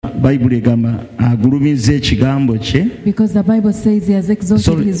Bible egamba agulumiza ekigambo kye. Because the Bible says he has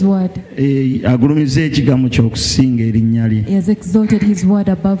exalted his word. Agulumiza ekigambo kye okusinga erinnya lye. He has exalted his word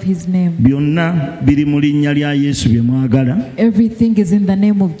above his name. Byonna biri mu linnya lya Yesu bye mwagala. Everything is in the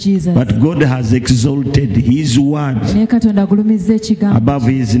name of Jesus. But God has exalted his word above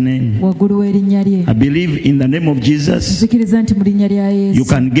his name. I believe in the name of Jesus you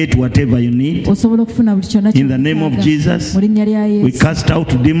can get whatever you need. In the name of Jesus we cast out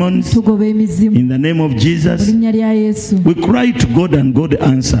demons. In the name of Jesus we cry to God and God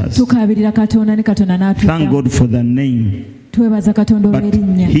answers. Thank God for the name. But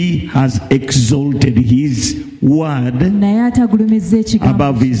he has exalted his word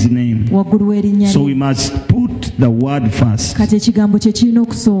above his name. So we must put the word first. Praise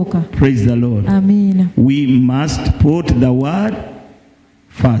the Lord. Amen. We must put the word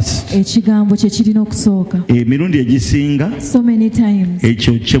first. Emirundi egisinga so many times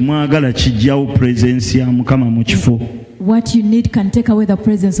ekyo kyemwagala kijjawo presence ya Mukama mu kifo. What you need can take away the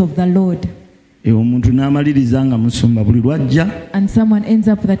presence of the Lord. Omuntu n'amaliriza nga musumba buli lwajja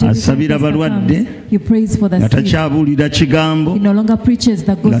asabira balwadde nga takyabuulira kigambo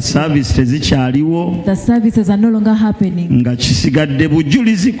nga service tezikyaliwo nga kisigadde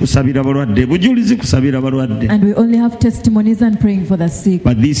bujulizi kusabira balwadde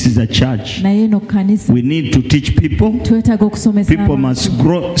But this is a church. We need to teach people. People must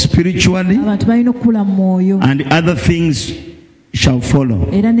grow spiritually and other things shall follow.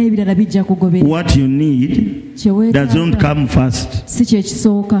 What you need doesn't come first.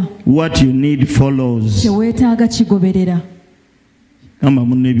 What you need follows.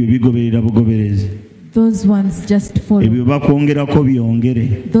 Those ones just follow.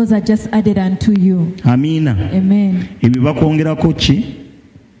 Those are just added unto you. Amina. Amen.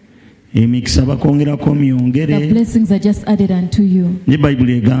 The blessings are just added unto you.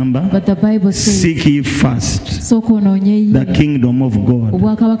 But the Bible says, seek ye first the kingdom of God.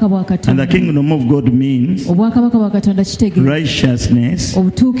 And the kingdom of God means righteousness,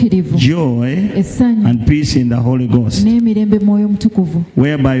 joy, and peace in the Holy Ghost.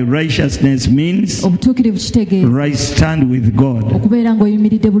 Whereby righteousness means right stand with God.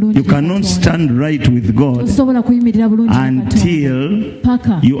 You cannot stand right with God until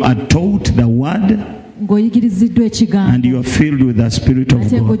you are taught the word and you are filled with the Spirit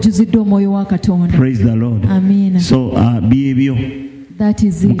of God. Praise the Lord. Amen. So that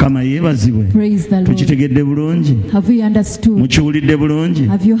is it. Praise the Lord. Have you understood?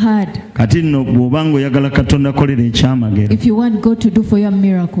 Have you heard? If you want God to do for you a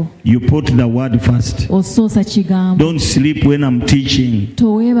miracle, you put the word first. Don't sleep when I'm teaching.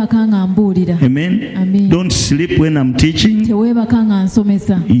 Amen. Amen. Don't sleep when I'm teaching.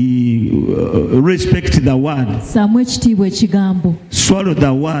 Respect the word. Swallow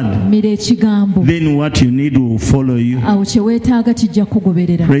the word. Then what you need will follow you.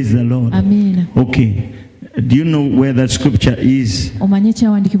 Praise the Lord. Amen. Okay. Do you know where that scripture is?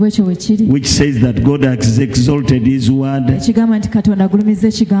 Which says that God has exalted his word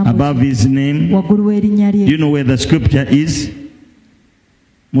above his name. Do you know where the scripture is?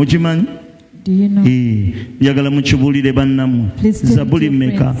 Mujiman? Do you know? Njagala mukibulire bannammwe. Zabuli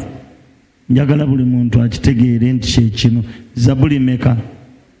meka. Njagala buli muntu akitegeere nti kye kino. Zabuli meka.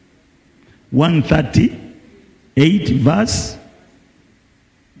 138 verse.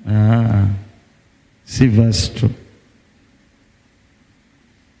 See verse 2.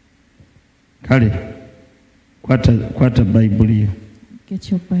 Kale, kwata Bible here. Get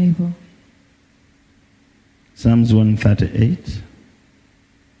your Bible. Psalms 138.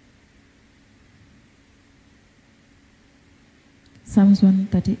 Psalms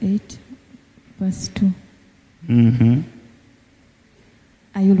 138, verse 2.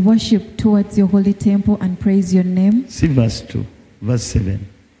 I will worship towards your holy temple and praise your name. See verse 2. Verse 7.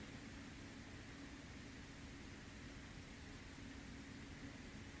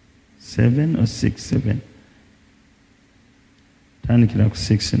 Seven or 6, 7. Tandikira ku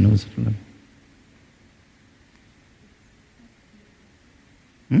 6 knows.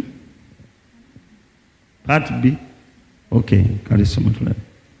 Part B. Okay,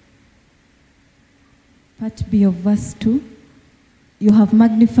 Part B of verse 2. You have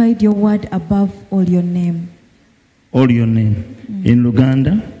magnified your word above all your name. All your name. In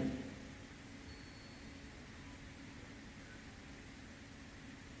Luganda.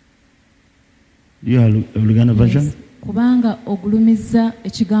 Do you have a Luganda version? Kubanga ogulumiza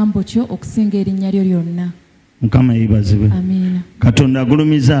ekigambo kyo okusinga erinnya lyo lyonna. Mukama yeebazibwe. Amina. Katonda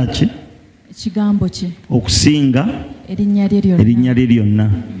agulumiza ki? Ekigambo kye. Okusinga erinnya lye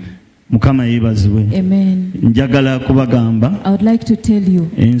lyonna. Mukama yebazibwe. Amen. Njagala kubagamba. I would like to tell you.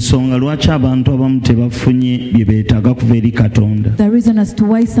 Ensonga lwaki abantu abamu tebafunye bye beetaaga kuva eri Katonda. The reason as to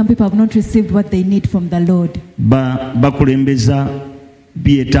why some people have not received what they need from the Lord. Bakulembeza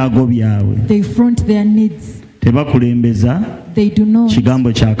byetaago byabwe. They front their needs. Tebakulembeza. They do not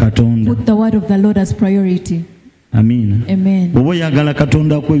kigambo kya Katonda. Put the word of the Lord as priority. Amen. Amen. Oyagala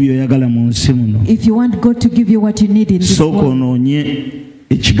Katonda ku ebyo oyagala mu nsi muno. If you want God to give you what you need in this world,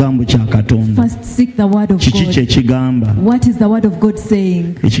 ekigambo kya Katonda. First seek the word of Kiki kye kigamba. What is the word of God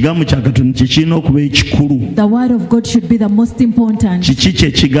saying? Ekigambo kya Katonda kirina okuba ekikulu. The word of God should be the most important. Kiki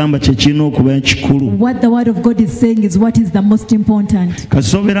kye kigamba kye kirina okuba ekikulu. What the word of God is saying is what is the most important.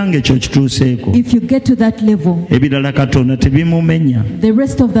 Kasoobera ng'ekyo kituuseeko. If you get to that level, ebirala Katonda tebimumenya. The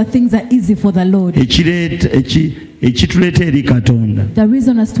rest of the things are easy for the Lord. Ekituleeta eri Katonda. The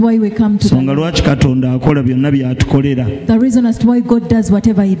reason as to why we come to songa lwaki Katonda akola byonna by'atukolera. The reason as to why God does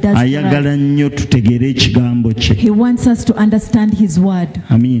whatever he does. Ayagala nnyo tutegeere ekigambo kye. He wants us to understand his word.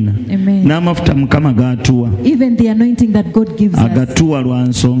 Amina. Amen. N'amafuta Mukama g'atuwa. Even the anointing that God gives us. Agatuwa lwa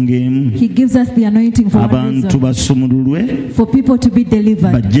nsonga emu. He gives us the anointing for abantu basumululwe. For people to be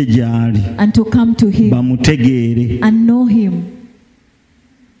delivered. Bajje gy'ali. And to come to him. Bamutegeere. And know him.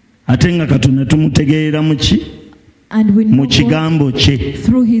 Ate nga Katonda tumutegeerera mu ki? And we know God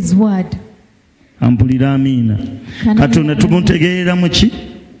through his word. Ampulira amina. Katonda tumutegeerera mu ki?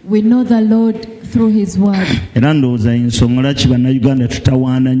 We know the Lord through his word. Era ndowooza ensonga lwaki bannayuganda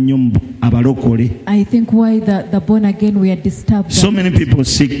tutawaana nnyo abalokole. I think why the born again we are disturbed. So many people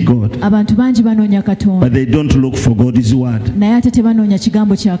seek God. Abantu bangi banoonya Katonda. But they don't look for God's word. Naye ate tebanoonya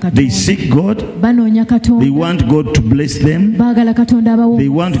kigambo kya Katonda. They seek God. Banoonya Katonda. They want God to bless them. Baagala Katonda abawo. They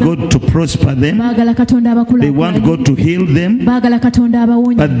want God to prosper them. Baagala Katonda abakula. They want God to heal them. Baagala Katonda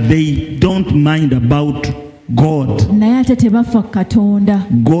abawonya. But they don't mind about God. Naye ate tebafa Katonda.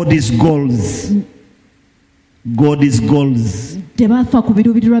 God is goals. God is goals. Tebafa ku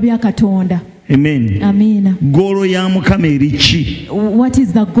biruubirirwa bya Katonda. Amen. Amina. Goalo ya Mukama eri ki? What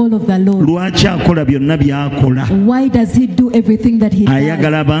is the goal of the Lord? Lwaki akola byonna by'akola? Why does he do everything that he does?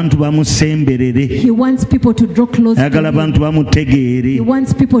 Ayagala abantu bamusemberere. He wants people to draw close to him. Ayagala abantu bamutegeere. He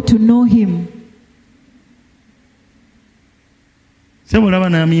wants people to know him. Sebulaba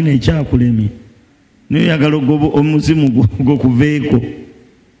n'amina ekyakulemye. Niyo yagala omuzimu gw'okuveeko.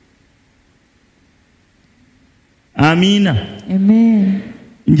 Amina. Amen.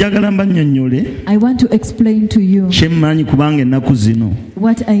 Njagala mbannyonnyole. I want to explain to you kyemmanyi kubanga ennaku zino.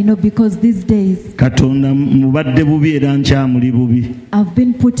 What I know, because these days Katonda mubadde bubi era nkyamuli bubi. I've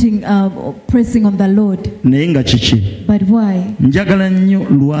been pressing on the Lord. Naye nga kiki? But why? Njagala nnyo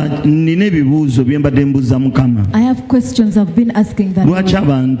nina ebibuuzo bye mbadde mbuuza Mukama. I have questions I've been asking the Lord. Lwaki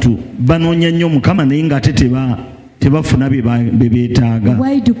abantu banoonya nnyo Mukama naye nga ate tebafuna bye beetaaga?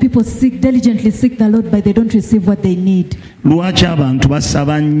 Why do people diligently seek the Lord but they don't receive what they need? Lwaki abantu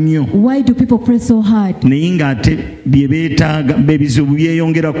basaba nnyo? Why do people pray so hard? Naye nga ate bye beetaaga bebizibu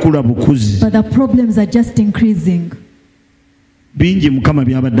byeyongera kula bukuzi. But the problems are just increasing. Bingi Mukama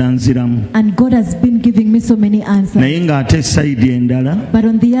byabadde anziramu. And God has been giving me so many answers. Naye ng'ate sayidi endala. But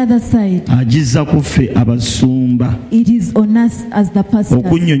on the other side, agizza ku ffe abasumba. It is on us as the pastors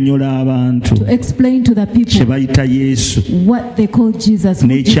okunnyonnyola abantu to explain to the people kye bayita Yesu what they call Jesus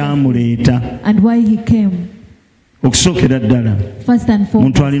n'ekyamuleeta. and why he came. Okusookera ddala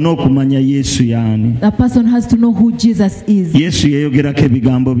muntu alina okumanya Yesu y'ani. The person has to know who Jesus is. Yesu yeeyogerako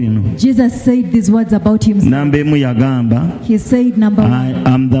ebigambo bino. Jesus said these words about himself. Namba emu yagamba, he said, number one,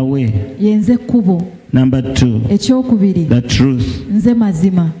 I am the way. Yenze kkubo. Number two, ekyokubiri, the truth. Nze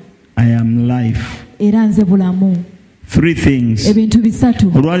mazima. I am life. Era nze bulamu. Three things. Ebintu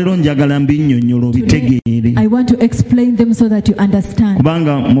bisatu. Olwaliro njagala mbinnyonnyola obitegeere. I want to explain them so that you understand.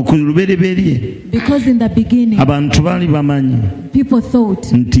 Kubanga mu lubereberye, because in the beginning, abantu baali bamanyi people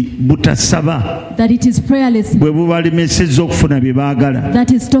thought nti butasaba that it is prayerlessness bwe bubalemesezza okufuna bye baagala.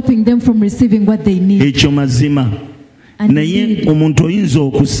 That is stopping them from receiving what they need. Ekyo mazima. Naye omuntu oyinza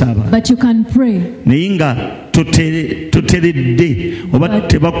okusaba. But you can pray. Naye nga toteredde oba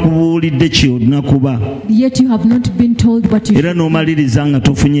tebakubuulidde ky'olina kuba. Yet you have not been told what you era n'omaliriza nga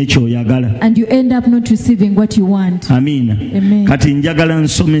tofunye ky'oyagala. And you end up not receiving what you want. Amina. Amen. Kati njagala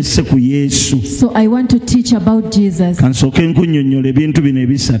nsomese ku Yesu. So I want to teach about Jesus. Kansooke nkunnyonnyola ebintu bino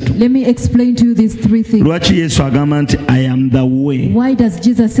ebisatu. Let me explain to you these three things. Lwaki Yesu agamba nti I am the way? Why does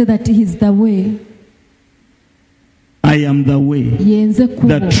Jesus say that he is the way? I am the way,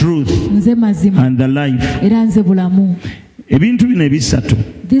 the truth, and the life. Ebintu bino ebisatu.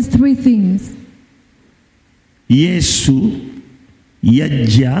 These three things. Yesu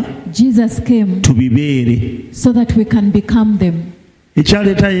yajja Jesus came tubibeere. so that we can become them.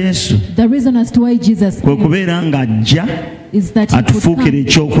 ekyaleeta Yesu the reason as to why Jesus kwe kubeera ng'ajja is that he atufuukira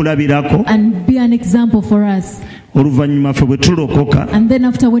ekyokulabirako and be an example for us. oluvannyuma ffe bwe tulokoka And then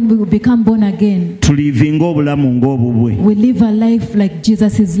after when we become born again, tulivinga obulamu ng'obubwe we live a life like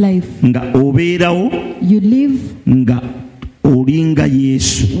Jesus' life. nga obeerawo You live nga olinga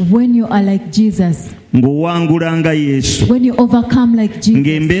Yesu, when you are like Jesus, ng'owangula nga Yesu, when you overcome like Jesus,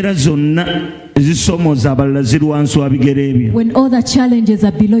 ng'embeera zonna ezisomoza abalala ziri wansi wa bigere ebyo. when all the challenges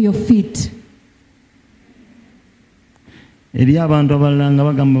are below your feet. Eri abantu abalala nga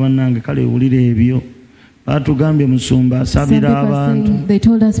bagamba bannange kale wulira ebyo batugambye musumba asabira abantu. They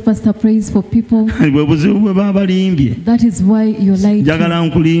told us, Pastor, prays for people. bwe buzibu bwe babalimbye That is why you like njagala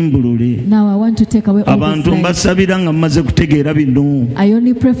nkulimbulule now I want to take away all abantu this life. mbasabira nga mumaze kutegeera bino. I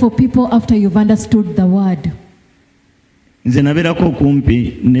only pray for people after you've understood the word. Nze nabeerako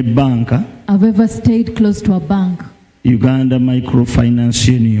okumpi ne banka, I've ever stayed close to a bank. Uganda Microfinance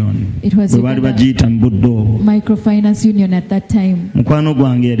Union, It was bwe baali bagiyita mu budde obwo. Microfinance Union at that time. Mukwano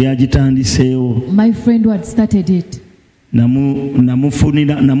gwange yali agitandiseewo, My friend who had started it,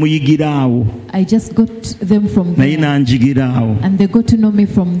 namuyigira awo I just got them from naye there, nanjigira awo, and they got to know me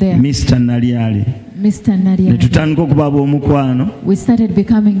from there. Mr. Nalyale. Mr. Ne Nadia. tutandika okuba ab'omukwano. We started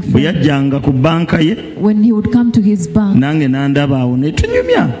becoming Bwe friends. yajjanga ku banka ye When he would come to his bank, nange nandaba awo ne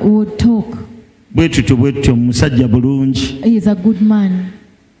tunyumya we would talk. bwe tutyo musajja bulungi. He is a good man.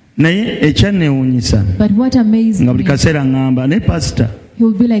 Naye ekyanneewuunyisa But what amazed nga buli me, kaseera ŋŋamba ne pasita he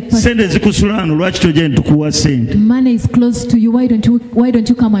would be like, Pastor, sente zikusula wano lwaki tojja ne tukuwa sente? money is close to you. Why don't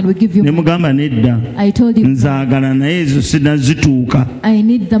you come and we give you Ne money? mugamba nedda, I told him, nzaagala naye ezo sinazituuka. I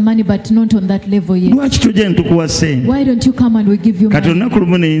need the money, but not on that level yet. Lwaki tojja ne tukuwa sente? Why don't you come and we give you Kati money? olunaku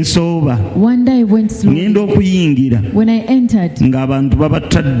lumu ne nsooba One day I went slow. ŋŋenda okuyingira When I entered, ng'abantu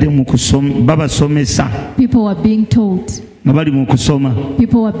babatadde mu babasomesa people were being taught. nga bali mu kusoma.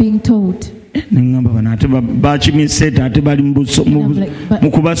 People were being taught. Ne ŋŋamba bano ate bakimise ate bali mu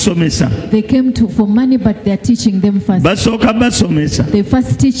kubasomesa. They came for money, but they are teaching them first. Basooka basomesa They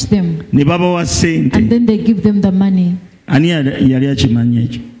first teach them, ne babawa and ssente. then they give them the money. Ani yali akimanyi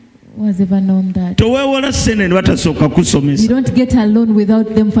ekyo? Who has ever known that? Toweewola ssente ne batasooka You kusomesa. don't get a loan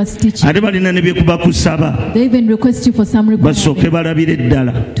without them first teaching. Ate balina ne bye kubakusaba They even request you for some basooke requirements balabire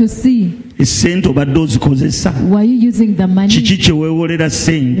ddala to see, essente obadde ozikozesa. were you using the money? Kiki kye weewolera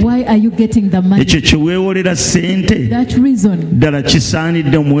ssente? Why are you getting the money? Ekyo kye weewolera ssente That reason, ddala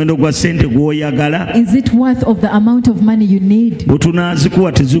kisaanidde omuwendo gwa ssente gw'oyagala? is it worth of the amount of money you need? Bwe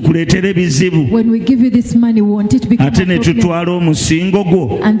tunaazikuwa tezikuleetera ebizibu When we give you this money, won't it become ate a ne problem? tutwala omusingo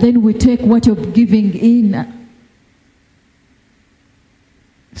gwo? And then we take what you're giving in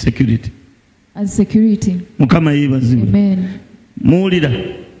Security. as security. Mukama yeebazibwe. Amen.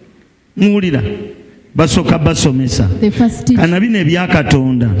 Muwulira basooka basomesa. They first teach Kana bino ebya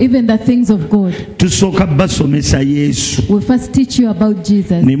Katonda even the things of God. tusooka basomesa Yesu We first teach you about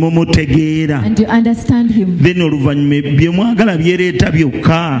Jesus, ne mumutegeera. and you understand Him. Then oluvannyuma bye mwagala byereeta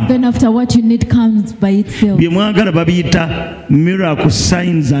byokka. Then after what you need comes by itself. Bye mwagala babiyita miracle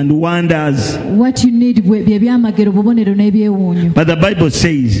signs and wonders. What you need bye byamagero bubonero n'ebyewuunyo. But the Bible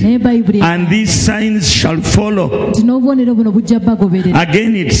says, Naye Bayibuli and these signs shall follow. nti n'obubonero buno bujja bagoberera.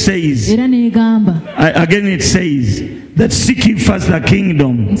 Again it says, Era n'egamba that seek ye first the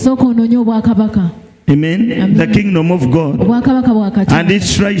kingdom. nsooka onoonye obwakabaka. Amen. Amen. The kingdom of God Obwakabaka bwa and Katonda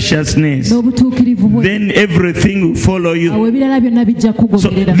its righteousness. n'obutuukirivu bwe. Then everything will follow you. Awo ebirala byonna bijja So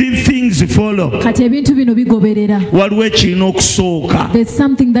kugoberera. these things follow. Kati ebintu bino bigoberera. Waliwo ekirina okusooka. There's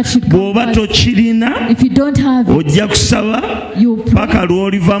something that should come Bw'oba first. tokirina If you don't have it, ojja kusaba you pray paka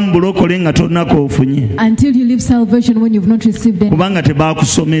lw'oliva mu bulokole nga tonnako ofunye, until you leave salvation when you've not received it, kubanga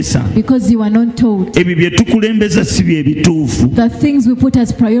tebaakusomesa. because you are not told. Ebyo bye tukulembeza si bye bituufu. The things we put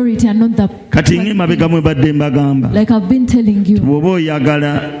as priority are not the Kati ng'emabega mwe badde mbagamba, like I've been telling you. bw'oba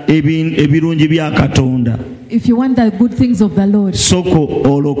oyagala ebirungi bya Katonda, If you want the good things of the Lord, soko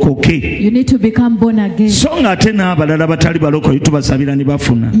olokoke. you need to become born again. So ng'ate n'abalala batali balokole tubasabira ne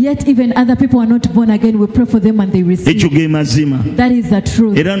bafuna. Yet even other people are not born again. We pray for them and they receive. Ekyo ge mazima. That is the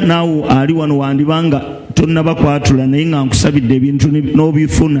truth. Era naawe ali wano wandibanga tonnaba kwatula naye nga nkusabidde ebintu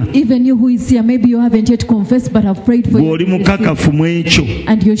n'obifuna. Even you who is here, maybe you haven't yet confessed, but I've prayed for you. Bw'oli to receive. mukakafu mu ekyo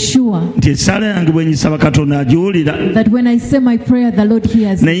And you're sure nti essaala yange bwe nyisaba Katonda agiwulira, that when I say my prayer, the Lord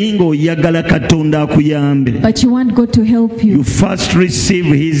hears. naye ng'oyagala Katonda akuyambe. But you want God to help You you. first receive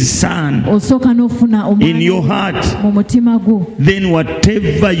His Son Osooka n'ofuna in your omwana heart, mu mutima gwo. then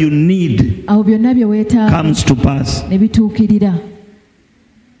whatever you need Awo byonna bye weetaaga comes to pass. ne bituukirira.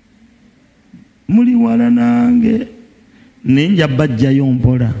 Muli wala nange naye njabba ajjayo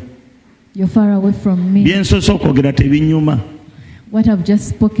mpola. You're far away from me. Bye nsoose okwogera tebinyuma. What I've just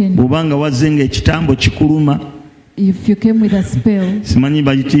spoken. Bubanga wazenga ekitambo kikuluma. If you came with a spell. Simanyi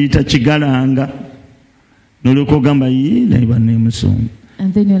bakiyita kigalanga. Noleko gamba naiba nemusungu.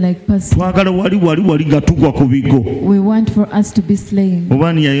 And then you're like, Pastor, we want for us to be slain. I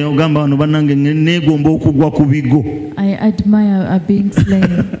admire our being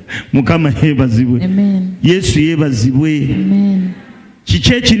slain. Amen. Yes, Amen.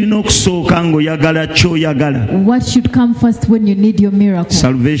 What should come first when you need your miracle?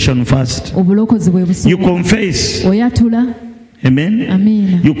 Salvation first. You confess. Amen.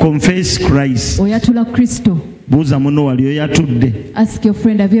 Amen. You confess Christ. Ask your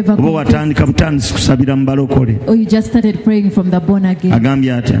friend, have you ever confessed? Or you just started praying from the born again?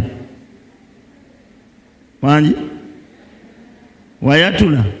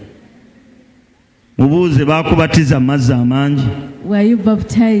 Were you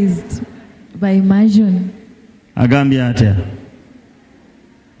baptized by immersion?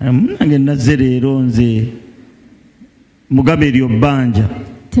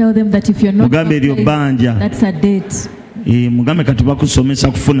 Tell them that if you're not baptized, that's a date.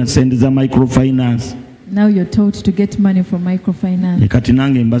 Now you're told to get money from microfinance.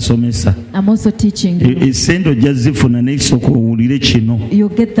 I'm also teaching you. You'll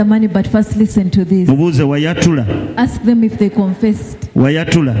get the money, but first listen to this. Ask them if they confessed. Who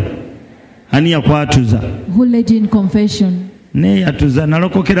led you in confession? You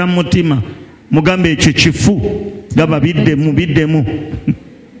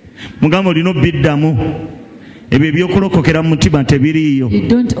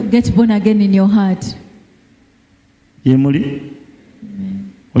don't get born again in your heart. Amen.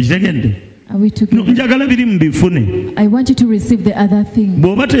 Are we together? I want you to receive the other thing.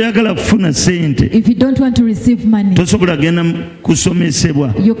 If you don't want to receive money, you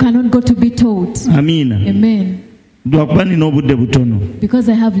cannot go to be taught. Amen. Because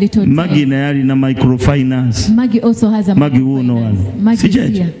I have little time. Maggie also has a microfinance. Maggie is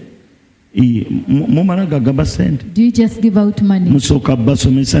here. Do you just give out money? You first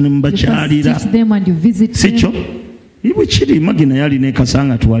teach them and you visit them. Maggie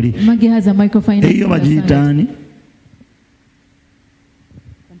has a microfinance.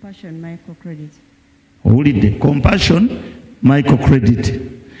 Compassion microcredit. Compassion microcredit.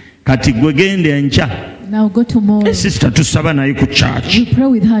 Now go tomorrow. Sister tusaba naye ku church. We pray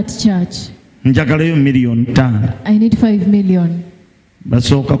with her at church. Njagalayo $1,500,000. I need 5 million.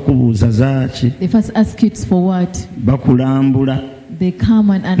 Basooka kubuuza zaaki. They first ask it for what? Bakulambula. They come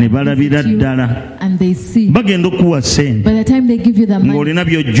and visit you and they see. By the time they give you the money,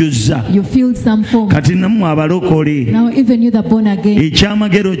 you fill some form. Now even you the born again,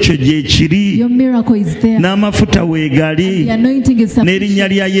 your miracle is there. And the anointing is sufficient.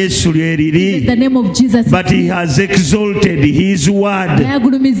 Even the name of Jesus. But he has exalted his word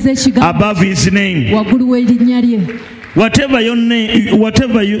above his name. Whatever you need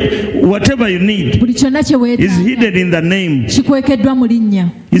is hidden in the name. Is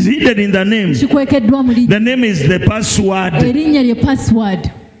hidden in the name. The name is the password.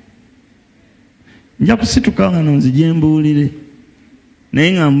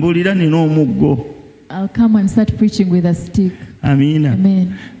 I'll come and start preaching with a stick.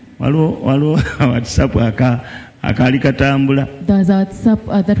 Amen. There was a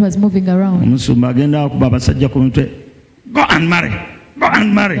WhatsApp that was moving around. Go and marry. Go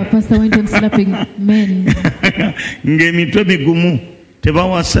and marry. The pastor went on slapping men. Go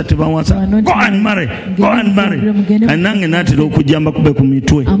and marry. Go and marry.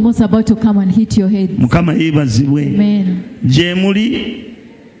 I'm also about to come and hit your head. Amen.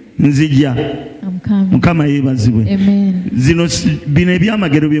 I'm coming. Amen.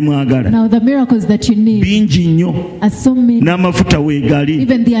 Now the miracles that you need are so many.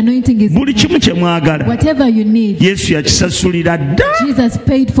 Even the anointing is whatever you need. Jesus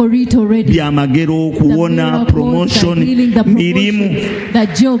paid for it already. The miracles, the healing, the promotions, the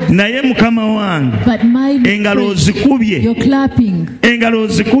jobs. But my praise, you're clapping. You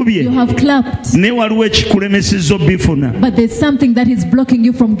have clapped. But there's something that is blocking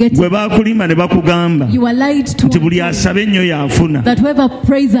you from getting. You are lied to that whoever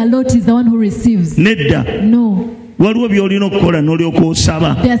prays a lot is the one who receives. No. There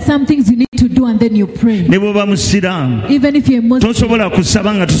are some things you need to do and then you pray. Even if you're Muslim,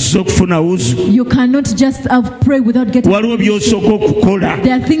 you cannot just pray without getting.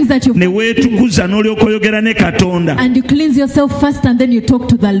 There are things that you and you cleanse yourself first and then you talk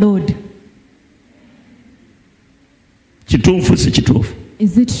to the Lord.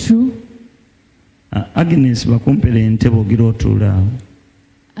 Is it true? Agnes,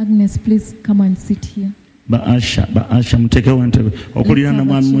 Agnes, please come and sit here. Asha mutekewo ntebe okulirana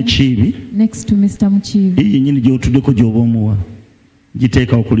mwami Mukiibi. Next to Mr. Mukiibi. Iyi nyini gy'otuddeko gy'oba omuwa.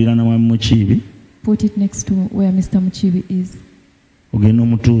 Giteeka okulirana mwami Mukiibi. Put it next to where Mr. Mukiibi is. Ogenda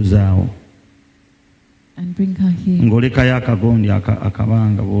omutuuza awo. And bring her here. Ng'olekayo akagondi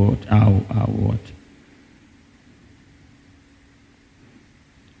akabanga awo.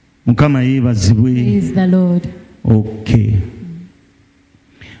 Mukama yeebazibwe. Praise the Lord. Okay.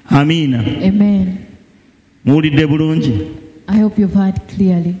 Amina. Amen. Muwulidde bulungi? I hope you've heard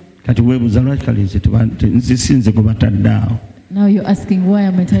clearly. Kati weebuuza lwaki kalize nzisinze gwe batadde awo. Now you're asking why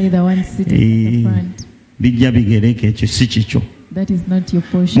am I the one sitting at the front? Bijja bigereke ekyo si kikyo. That is not your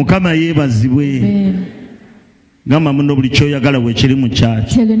portion. Mukama yeebazibwe. Amen. Gamba muno buli ky'oyagala weekiri mu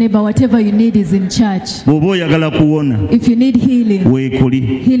church. Tell your neighbor whatever you need is in church. Bw'oba oyagala kuwona. If you need healing.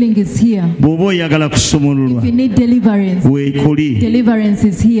 Weekuli. Healing is here. Bw'oba oyagala kusumululwa. If you need deliverance. Weekuli. Deliverance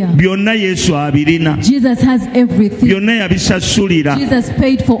is here. Byonna Yesu abirina. Jesus has everything. Byonna yabisasulira. Jesus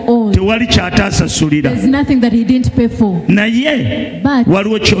paid for all. Tewali ky'ataasasulira. There's nothing that he didn't pay for. Naye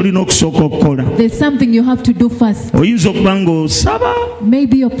waliwo ky'olina okusooka okukola. There's something you have to do first. Oyinza okuba ng'osaba.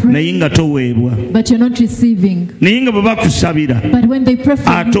 Maybe you're praying. Naye nga toweebwa. But you're not receiving. Naye nga bwe bakusabira. But when they pray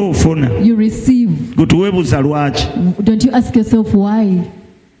for you, you receive. Gwe tuweebuuza lwaki? Don't you ask yourself why?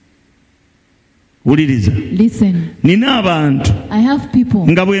 Listen. Nina abantu. I have people.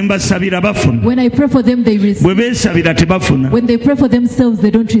 Nga bwe mbasabira bafuna. When I pray for them, they receive. Bwe beesabira tebafuna. When they pray for themselves,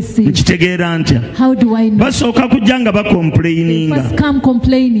 they don't receive. Nkitegeera ntya? How do I know? Basooka kujja nga bakomplaininga. They first come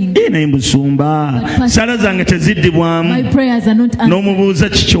complaining. Naye mbusumba. Sala zange teziddibwamu. My prayers are not answered. N'omubuuza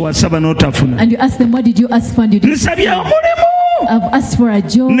kiki wasaba n'otafuna. And you ask them, what did you ask for? Nsabye omulimu. I've asked for a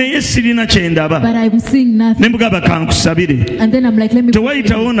job. Naye sirina kye ndaba. But I'm seeing nothing. Ne mugamba kankusabire. And then I'm like, let me.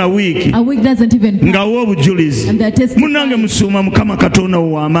 Tewayitawo na wiiki. A week doesn't even pass. Nga obujulizi. And they're testifying. Munnange musuuma Mukama Katonda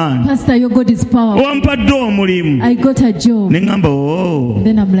wo w'amaanyi. Pastor, your God is powerful. Wampadde omulimu. I got a job. Ne ngamba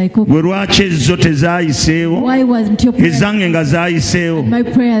Then I'm like, okay. Gwe lwaki ezo tezaayiseewo? Why wasn't your prayer? Ezange nga zaayiseewo. My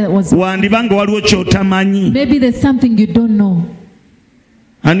prayer was. Wandibanga waliwo ky'otamanyi. Maybe there's something you don't know.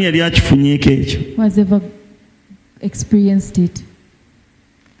 Ani yali akifunyeeko ekyo? Who has ever experienced it?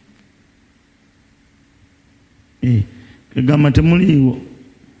 Kagamba temuliiwo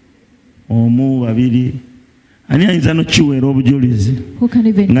omu babiri ani ayinza n'okiweera obujulizi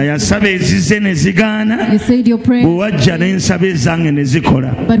nga yasaba ezize ne zigaana bwe wajja n'ensaba ezange ne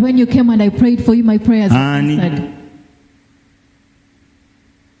zikola ani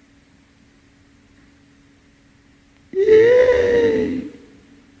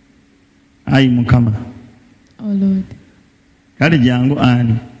ayi Mukama kale jangu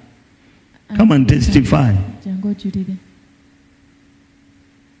ani come and testify.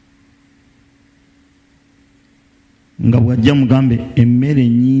 Nga bwajja mugambe emmere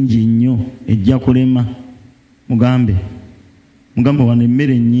nnyingi nnyo ejja kulema mugambe wano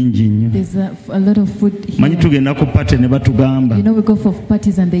emmere nnyingi nnyo manyi tugenda ku pate ne batugamba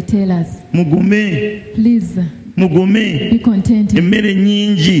mugume mugume emmere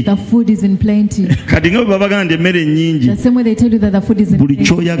nnyingi kati nga bwe babagamba emmere nnyingi buli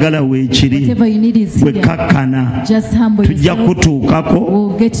ky'oyagala weekiri bwe kakkana tujja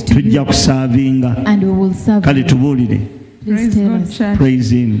kutuukako tujja kusaavinga kale tubuulire.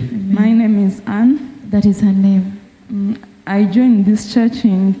 Praise him. My name is Anne. That is her name. I joined this church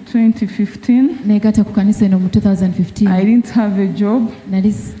in 2015. I didn't have a job.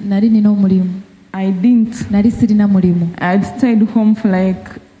 I had stayed home for like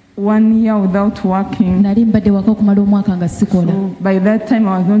 1 year without working. So by that time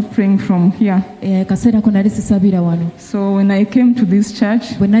I was not praying from here. So when I came to this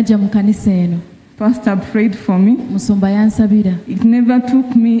church, Pastor prayed for me. It never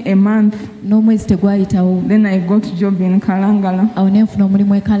took me a month. Then I got a job in Kalangala.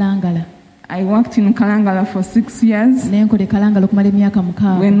 I worked in Kalangala for 6 years. When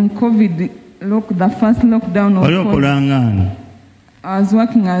COVID the first lockdown of COVID, I was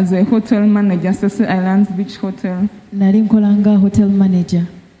working as a hotel manager, Cecil Islands Beach Hotel. Hotel manager.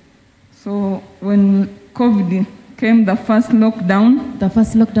 So when COVID came, the first lockdown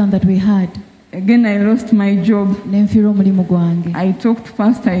that we had, again I lost my job. I talked to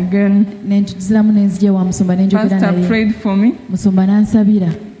Pastor again. Pastor prayed for me.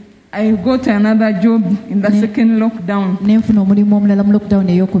 I got another job in the second lockdown.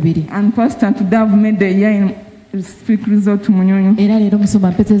 And Pastor today I've made a year in Speak Resort to Munyonyo.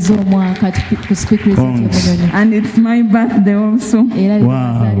 And it's my birthday also.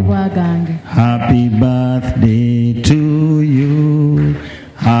 Wow. Happy birthday to you.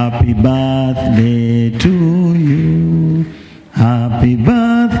 Happy birthday to you. Happy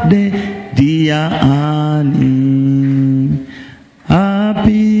birthday, dear Anne. Annie.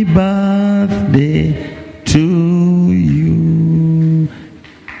 Happy birthday to you.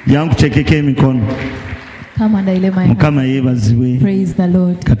 Yangu chekeke emikono. Mukama yeebazibwe.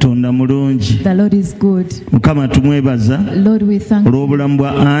 Katonda mulungi. Mukama tumwebaza olw'obulamu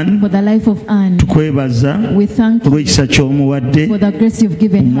bwa Anne. Tukwebaza olw'ekisa ky'omuwadde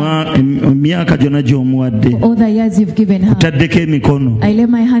emyaka gyonna gy'omuwadde. Kutaddeko emikono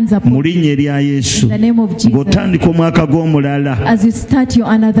mu linnya erya Yesu ng'otandika omwaka gw'omulala.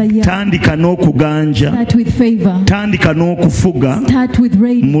 Tandika n'okuganja, tandika n'okufuga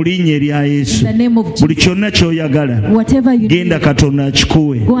mu linnya erya Yesu. Buli kyonna kyoyagala genda Katonda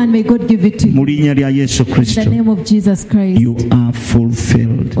akikuwe mu linnya lya Yesu Kristo. You are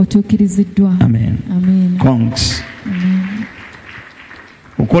fulfilled. Amen. Kongs.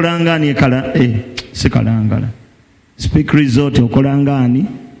 Okolangani ekala si kalangala. Speak Resort okolangani.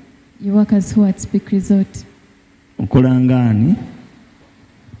 You work as who at Speak Resort? Okolangani.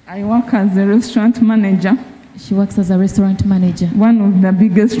 I work as a restaurant manager. She works as a restaurant manager. One of the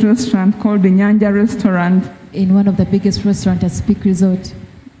biggest restaurants called the Nyanja Restaurant. In one of the biggest restaurants at Speak Resort.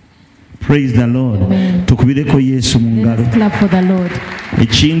 Praise the Lord. Tukubireko Yesu mu ngalo. Let's clap for the Lord.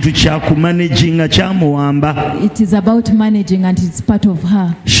 Ekintu kya kumanaginga kyamuwamba. It is about managing and it's part of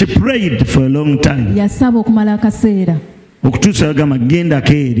her. She prayed for a long time. Yasaba okumala akaseera. Okutuusa agamba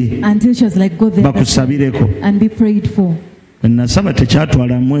gendako eri. Until she was like, go there bakusabireko. And be prayed for. Nasaba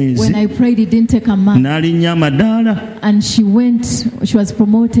tekyatwala mwezi. When I prayed, it didn't take a month. N'alinnya amadaala. And she was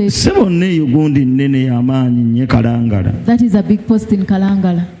promoted. Sebo neeyo gundi nnene y'amaanyi nnyo Kalangala. That is a big post in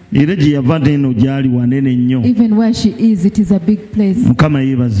Kalangala. Era gye yava neno gyali wanene nnyo. Even where she is, it is a big place. Mukama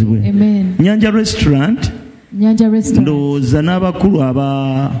yeebazibwe. Amen. Nyanja Restaurant. Ndowooza n'abakulu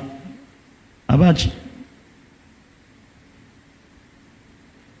abaki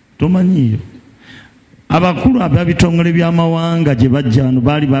tomanyiyo. Abakulu ab'ebitongole by'amawanga gye bajja wano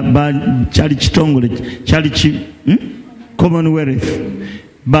kyali kitongole kyali Commonwealth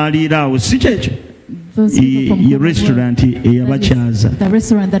baaliiraawo si kyekyo ye restaurant eyabakyaza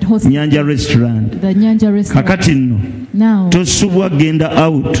Nyanja Restaurant. Kakati nno tosubwa genda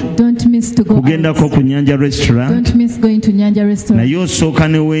out kugendako ku Nyanja Restaurant naye osooka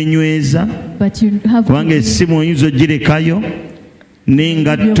ne weenyweza kubanga essimu oyinza ogirekayo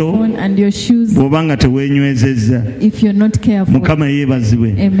n'engatto bw'oba nga teweenywezezza. Mukama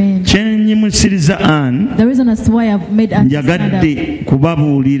yeebazibwe. Kyenyimusiriza Anne njagadde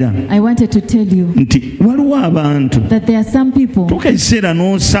kubabuulira nti waliwo abantu tuuka ekiseera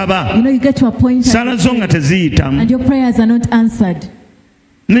n'osaba sala zo nga teziyitamu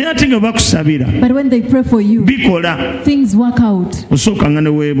naye ate nga bakusabira bikola. Osooka nga ne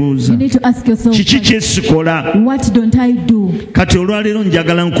weebuuza kiki kyesikola. Kati olwaleero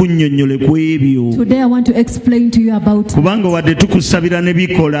njagala nkunnyonnyole ku ebyo kubanga wadde tukusabira ne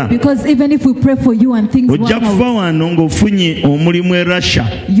bikola ojja kuva wano ng'ofunye omulimu e Russia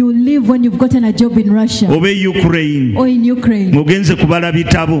oba e Ukraine ng'ogenze kubala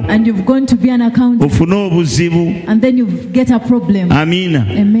bitabo ofune obuzibu. Amiina.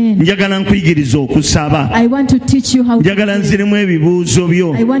 Njagala nkuyigiriza okusaba. Njagala nziremu ebibuuzo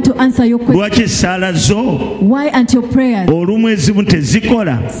byo. Lwaki essaala zo olumu ezimu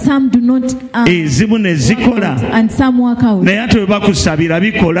tezikola ezimu ne zikola naye ate bwe bakusabira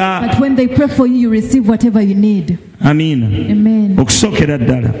bikola. Amiina. Okusookera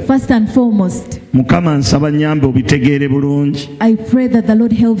ddala Mukama nsaba nyambe obitegeere bulungi.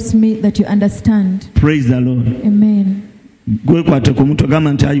 Praise the Lord. Gwekwate ku mutwe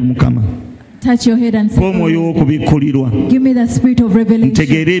gamba nti ayi Mukama omwoyo w'okubikkulirwa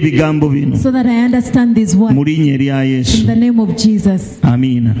ntegeere ebigambo bino mu linnya erya Yesu.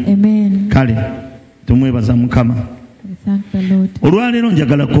 Amiina. Kale tumwebaza Mukama. Olwaleero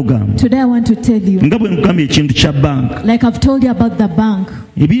njagala kugamba nga bwe nkugambye ekintu kya banka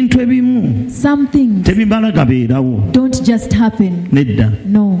ebintu ebimu tebimala gabeerawo nedda.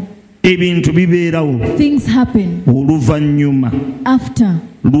 Ebintu bibeerawo oluvannyuma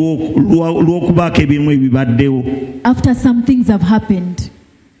lw'okubaako ebimu ebibaddewo.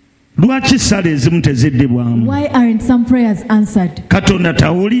 Lwaki ssala ezimu teziddibwamu? Katonda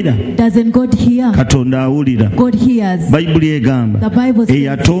tawulira? Katonda awulira. Bayibuli egamba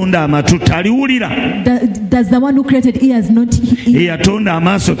eyatonda amatu taliwulira? Eyatonda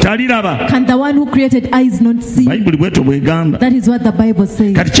amaaso taliraba? Bayibuli bwetyo bwegamba.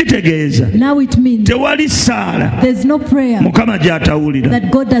 Kati kitegeeza tewali ssaala Mukama gy'atawulira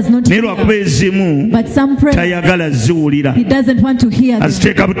naye lwakuba ezimu tayagala ziwulira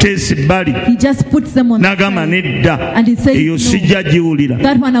aziteeka buteesi abiteese ebbali n'agamba nedda eyo sijja giwulira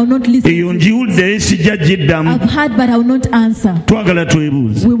eyo ngiwulidde sijja giddamu. Twagala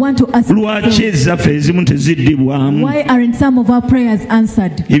twebuuze lwaki ezaffe ezimu teziddibwamu.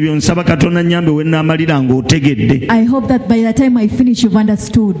 Ebyo nsaba Katonda nnyambe we nnaamalira ng'otegedde.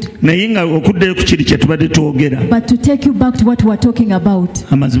 Naye nga okuddayo ku kiri kye tubadde twogera.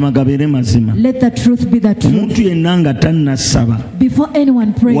 Amazima gabeere mazima. Omuntu yenna nga tannasaba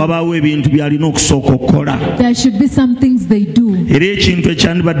wabaawo ebintu by'alina okusooka okukola. Era ekintu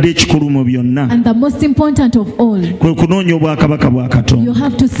ekyandibadde ekikulu mu byonna kwe kunoonya obwakabaka bwa Katonda.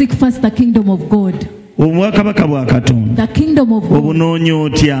 Obwakabaka bwa Katonda obunoonya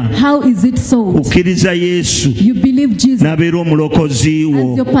otya? Okkiriza Yesu n'abeera omulokozi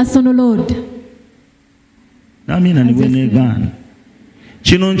wo. Amiina ne bwe neegaana.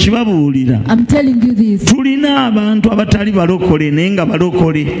 Kino nkibabuulira. Tulina abantu abatali balokole naye nga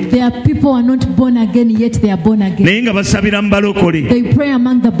balokole. Naye nga basabira mu balokole.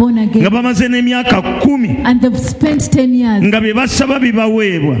 Nga bamaze n'emyaka 10 nga bye basaba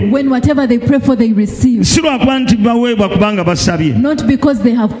bibaweebwa. Si lwakuba nti baweebwa kubanga basabye.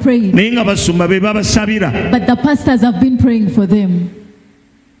 Naye nga basumba be babasabira.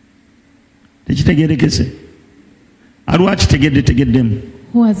 Tekitegeerekese. Alwaki tegeddemu.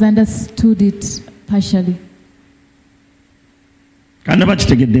 Who has understood it partially?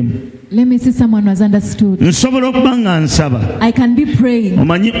 Let me see someone who has understood. I can be praying.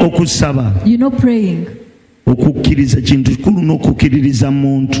 You know, praying.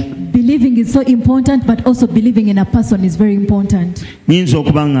 Believing is so important, but also believing in a person is very important.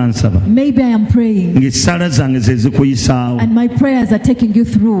 Maybe I am praying and my prayers are taking you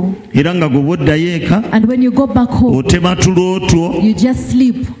through. And when you go back home, you just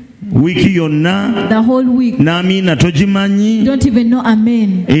sleep. The whole week. You don't even know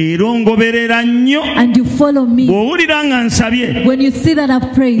amen. And you follow me. When you see that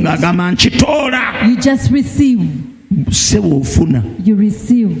I've prayed, you just receive. You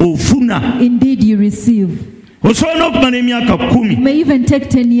receive. Indeed you receive. You may even take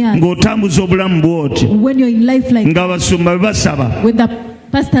 10 years when you're in life like that. When the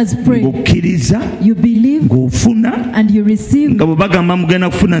pastors pray, you believe and you receive. When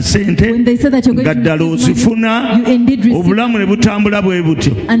they say that you're going to receive money, you indeed receive.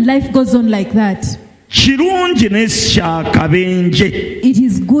 And life goes on like that. It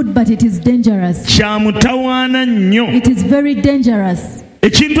is good, but it is dangerous. It is very dangerous.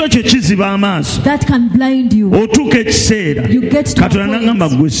 That can blind you. You get to a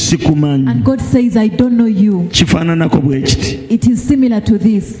point, and God says, I don't know you. It is similar to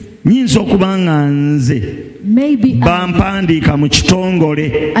this. Maybe I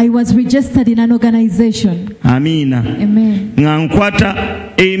was registered in an organization. Amen.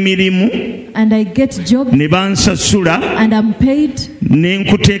 And I get jobs and I'm paid, and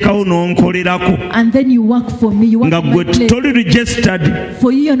then you work for me. You work for my place.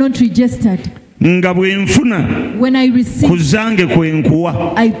 For you, you're not registered. When I receive, I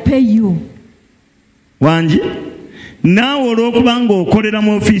pay you. Naawe olw'okubanga okolera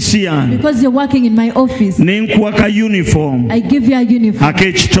mu ofiisi yange, because you're working in my office, ne nkuwa ka uniform, I give you a uniform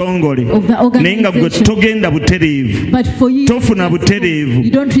ak'ekitongole, naye nga gwe togenda butereevu, tofuna butereevu,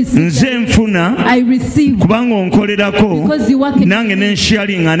 nze nfuna kubanga onkolerako, nange ne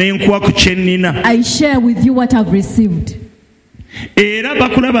nsharinga ne nkuwa ku kye nnina. I share with you what I've received. Era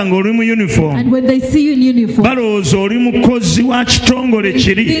bakulaba ng'oli mu uniform, and when they see you in uniform, balowooza oli mukozi wa kitongole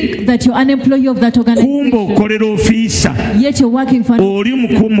kiri, think that you're an employee of that organization. Kumba okolera ofiisa, yet you're working for oli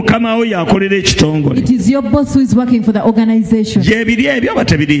mukama wo yakolera ekitongole. It is your boss who is working for the organization. Gyebiri ebyo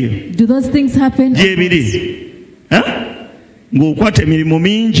batebiriyo. Do those things happen? Gyebiri. Ng'okwata emirimu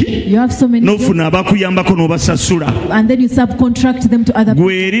mingi n'ofuna abakuyambako n'obasasula, and then you subcontract them to other people,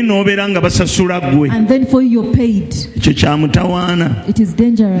 gweri n'obeera nga basasula gwe, and then for you you're paid. Ekyo kya mutawaana. It is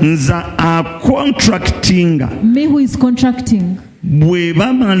dangerous. Nza contractinga, me who is contracting, bwe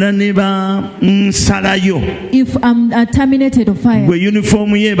bamala ne bansalayo, if I'm terminated or fired, gwe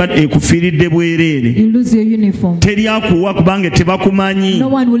uniform ye ekufiiridde bwereere, you lose your uniform. Teri akuwa kubanga tebakumanyi. No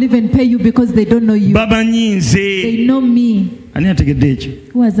one will even pay you because they don't know you. Babanyize. They know me. Ani ategedde ekyo?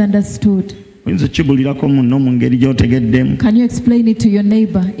 Who has understood? Oyinza okukibulirako munno mu ngeri gy'otegeddemu. Can you explain it to your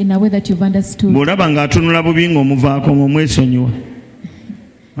neighbor in a way that you've understood? Bw'olaba ng'atunula bubi ng'omuvaako ng'omwesonyiwa.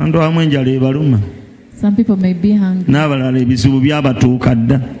 Abantu abamu enjala ebaluma. Some people may be hungry. N'abalala ebizibu byabatuuka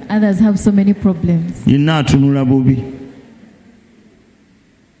dda. Others have so many problems. Yenna atunula bubi.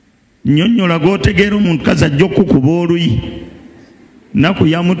 Nnyonnyola gw'otegeera omuntu kazi ajja okukuba oluyi. Nnaku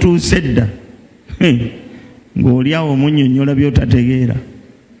yamutuuse dda. Ng'oli awo omunnyonnyola by'otategeera.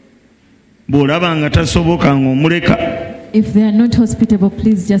 bw'olaba nga tasoboka ng'omuleka. If they are not hospitable,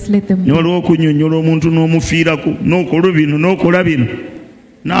 please just let them go. N'olwo okunnyonnyola omuntu n'omufiirako n'okola bino n'okola bino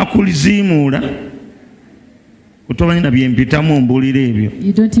n'akuliziimuula. Otomanyi na bye mpitamu ombuulira ebyo.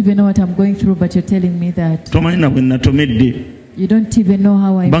 You don't even know what I'm going through, but you're telling me that. Tomanyi na bwe natomedde. You don't even know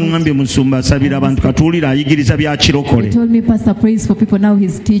how I bangambye musumba asabira abantu katuulira ayigiriza bya kirokole. He told me Pastor prays for people, now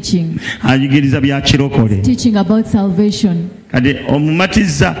he's teaching. Ayigiriza bya kirokole. Teaching about salvation. Kade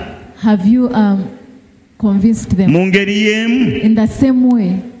omumatiza. Have you convinced them? Mu ngeri y'emu. In the same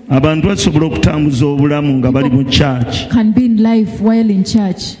way. Abantu basobola okutambuza obulamu nga bali mu church. Can be in life while in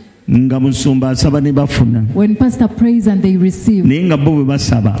church. Nga musumba asaba ne bafuna. When pastor prays and they receive. Naye nga bo bwe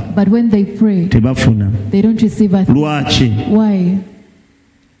basaba. But when they pray. Tebafuna. They don't receive a thing. Lwaki? Why?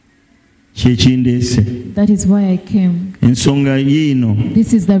 Kyekindeese. That is why I came. Ensonga yiino.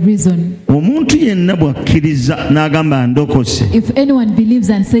 This is the reason. Omuntu yenna bw'akkiriza n'agamba ndokose. If anyone believes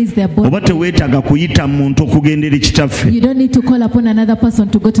and says they are born. Oba teweetaaga kuyita muntu okugendera kitaffe. You don't need to call upon another person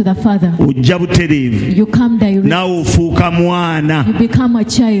to go to the Father. Ojja butereevu. You come direct. Naawe ofuuka mwana. You become a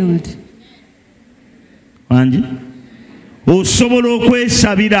child. Wangi? Osobola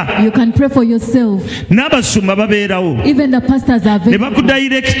okwesabira. You can pray for yourself. N'abasumba babeerawo. Even the pastors are very. Ne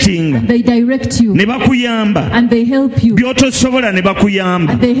bakudirectinga. They direct you. Ne bakuyamba. And they help you. By'otosobola ne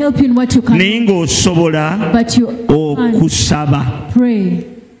bakuyamba. And they help you in what you can. Naye ng'osobola okusaba. Pray.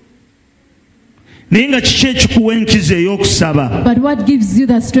 Naye nga kiki ekikuwa enkizo ey'okusaba? But what gives you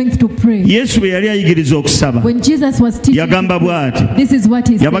the strength to pray? Yesu bwe yali ayigiriza okusaba. When Jesus was teaching, yagamba bw'ati. This is what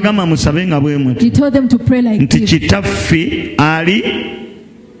he said. Yabagamba musabe nga bwe muti. He told them to pray like nti this. Kitaffe ali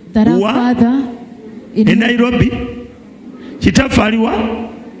that our Father in Nairobi. Kitaffe ali wa?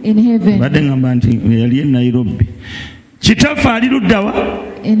 In heaven. Badde ngamba nti yali e Nairobi. Kitaffe ali ludda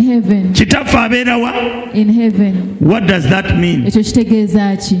wa? In heaven. Kitaffe abeera wa? In heaven. What does that mean? Ekyo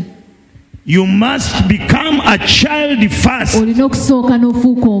kitegeeza ki? You must become a child first. Olina okusooka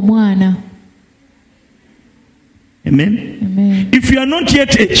n'ofuuka omwana. Amen. Amen. If you are not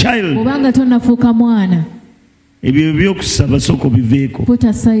yet a child, obanga tonnafuuka mwana, ebyo by'okusaba sooka obiveeko. Put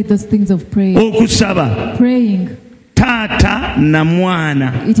aside those things of prayer. Okusaba. Praying. Taata na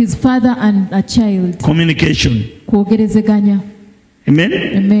mwana. It is father and a child. Communication. Kwogerezeganya. Amen.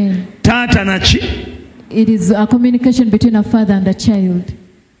 Amen. Taata na ki? It is a communication between a father and a child.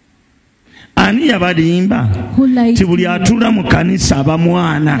 Ani yabalimba? Ti buli atula mu kanisa aba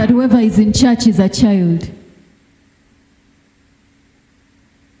mwana. That whoever is in church is a child.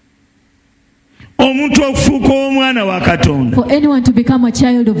 Omuntu okufuuka omwana wa Katonda. For anyone to become a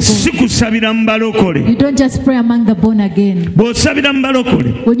child of God. Si kusabira mu balokole. You don't just pray among the born again. Bw'osabira mu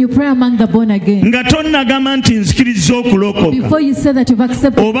balokole. When you pray among the born again. Nga tonnagamba nti nzikiriza okulokoka. Before you say that you've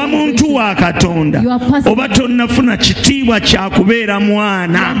accepted. Oba muntu wa Katonda. Oba tonnafuna kitiibwa kya kubeera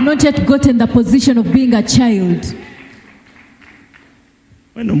mwana. You have not yet gotten the position of being a child.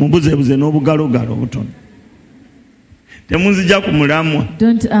 Weno mubuzebuze n'obugalogalo obutono. Temunzija ku mulamwa.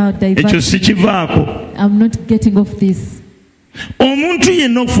 Ekyo sikivaako. I'm not getting off this. Omuntu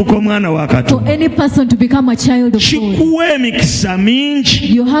yenna okufuuka omwana wa Katonda. For any person to become a child of God. Kikuwa emikisa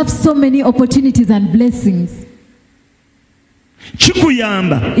mingi. You have so many opportunities and blessings.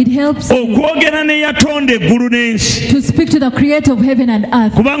 Kikuyamba. It helps okwogera ne yatonda eggulu n'ensi. To speak to the creator of heaven and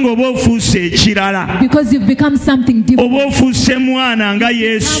earth. Kubanga oba ofuuse ekirala. Because you've become something different. Oba ofuuse mwana nga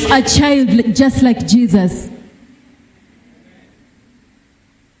Yesu. A child just like Jesus.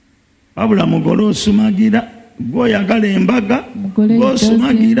 Wabula mugole osumagira. Gw'oyagala embaga.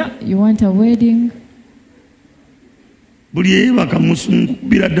 Gw'osumagira. You want a wedding. Buli eyeebaka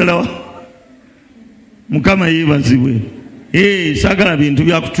musukubira ddala wa. Mukama yeebazibwe. Sagala bintu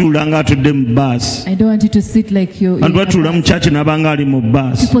byakutuula nga atudde mu bus. I don't want you to sit like you. Abantu batuula mu church nabanga ali mu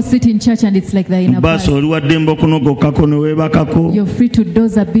bus. People sit in church and it's like they're in a bus. Oli waddemba okunogokako ne weebakako. You're free to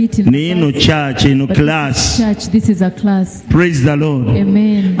doze a bit in the bus. Nino church, ino class. Church, this is a class. Praise the Lord.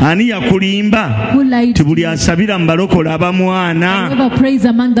 Amen. Ani yakulimba? Tibuli asabira mu balokole aba mwana. Whoever prays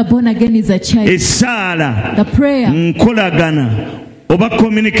among the born again is a child. Essaala. The prayer. Nkolagana. Oba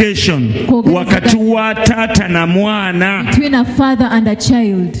communication wakati wa taata na mwana. Between a father and a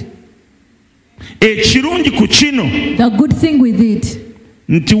child. Ekirungi ku kino. The good thing with it.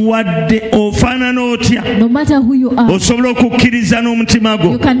 Nti wadde ofaanana otya. No matter who you are. Osobola okukkiriza n'omutima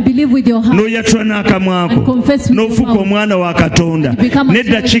gwo. You can believe with your heart. N'oyatula n'akamwako. N'ofuuka omwana wa Katonda.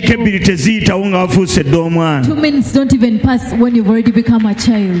 N'eddakiika ebbiri teziyitawo nga wafuuse dda omwana. 2 minutes don't even pass when you've already become a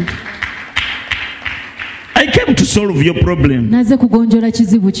child. I came to solve your problem. Naze kugonjola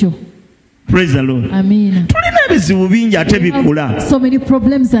kizibu kyo. Praise the Lord. Amen. So many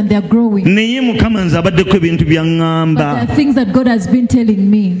problems and they are growing. But there are things that God has been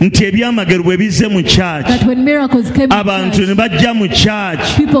telling me. That when miracles came in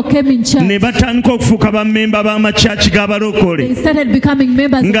church, people came in church. They started becoming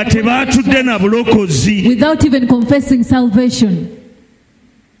members of the church without even confessing salvation.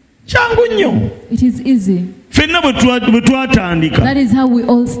 It is easy. That is how we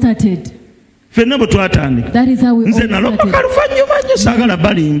all started. That is how we all started.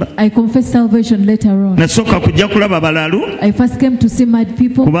 I confessed salvation later on. I first came to see mad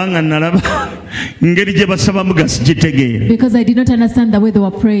people because I did not understand the way they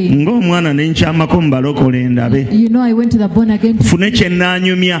were praying. You know, I went to the born again.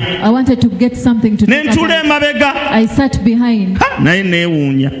 I wanted to get something to do. I sat behind,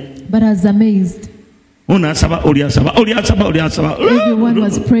 but I was amazed. Everyone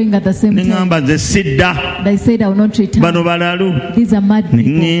was praying at the same time. They said, I will not return. These are mad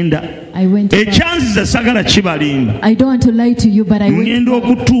people. I went back. I don't want to lie to you, but I went back.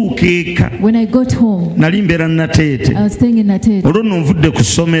 When I got home, I was staying in Natete.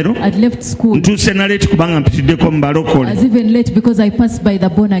 I'd left school. I was even late because I passed by the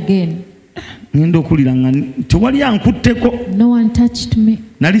born again. No one touched me.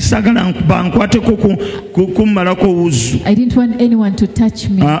 I didn't want anyone to touch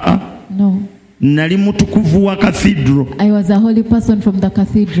me. No. I was a holy person from the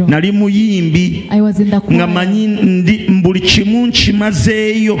cathedral. I was in the choir.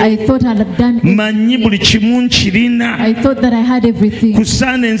 I thought I had done everything. I thought that I had everything. On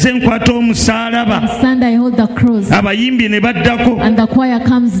Sunday I hold the cross. And the choir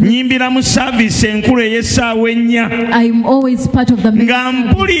comes. I'm always part of the ministry.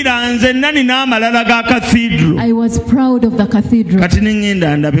 I was proud of the cathedral.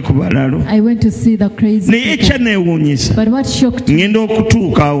 I went to see the crazy people. But what shocked me,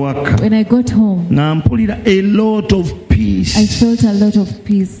 when I got home, a lot of peace. I felt a lot of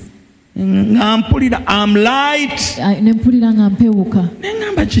peace. I'm light. And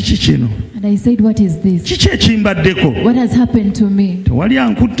I said, what is this? What has happened to me? No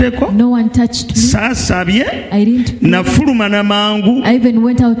one touched me. I didn't pray. I even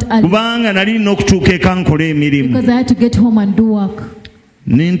went out early because I had to get home and do work.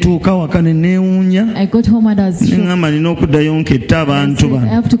 I got home and I was shocked. I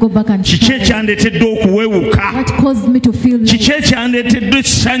have to go back and what caused me to feel like,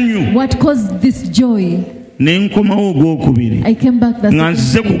 what caused this joy? I came back the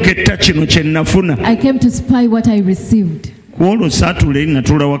second day. I came to spy what I received. I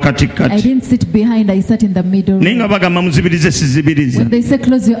didn't sit behind, I sat in the middle. When they say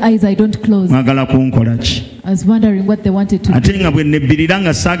close your eyes, I don't close. I was wondering what they wanted to do. And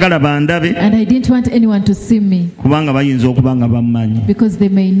I didn't want anyone to see me because they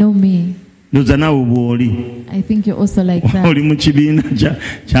may know me. I think you're also like that. If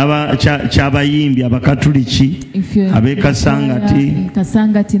you're in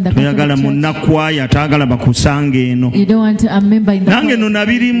Kasangati in the church, you don't want a member in the choir.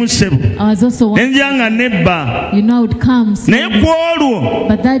 I was also one. You know, I would come.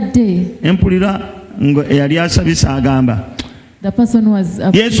 But that day, the person was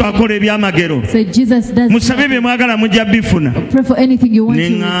said, Jesus does pray for anything you want to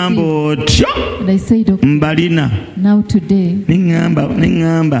receive. And I said, okay, now today,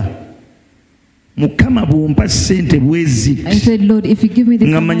 I said, Lord, if you give me this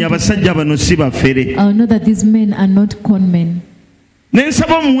amount, I'll know that these men are not con men. I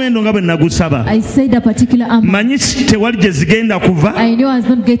said a particular amount. I knew I was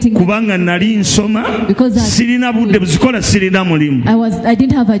not getting it because I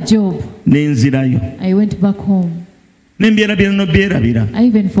didn't have a job. I went back home. I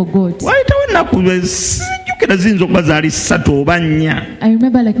even forgot. I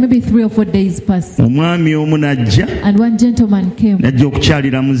remember like maybe 3 or 4 days passed. And one gentleman came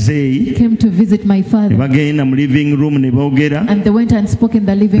to visit my father. And they went and spoke in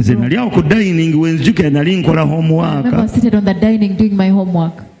the living room. I remember seated on the dining doing my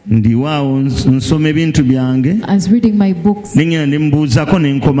homework. I was reading my books. I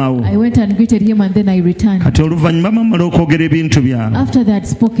went and greeted him and then I returned. After they had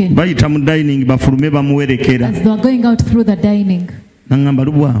spoken, as they were going out through the dining, I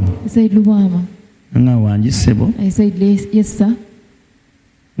said, Luwama. I said, yes, sir.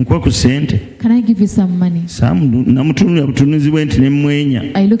 Can I give you some money?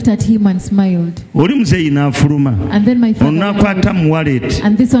 I looked at him and smiled. And then my father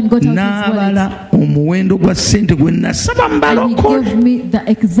and this one got out his wallet. And he gave me the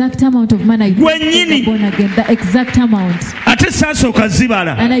exact amount of money I born again. The exact amount.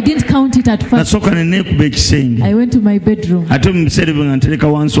 And I didn't count it at first. I went to my bedroom. And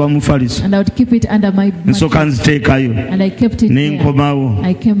I would keep it under my mattress. And I kept it there.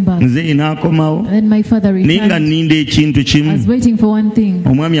 I came back. And then my father returned. I was waiting for one thing.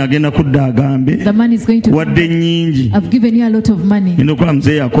 The man is going to come. I've given you a lot of money.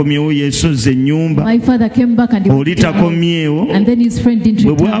 My father came back and he went to the house. And then his friend didn't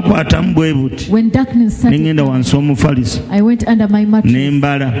return. When darkness started, I went under my mattress. And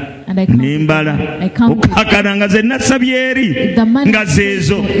I counted. The money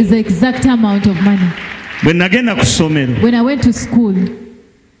is the exact amount of money. When I went to school,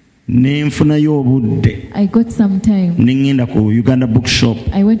 I got some time.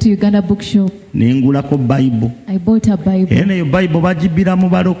 I went to Uganda bookshop. I bought a Bible.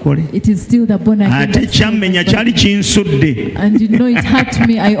 It is still the born again. And you know it hurt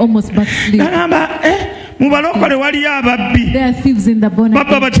me. I almost backslid. There are thieves in the born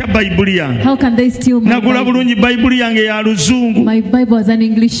again. How can they steal my Bible? My Bible was an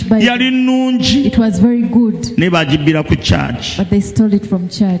English Bible. It was very good. But they stole it from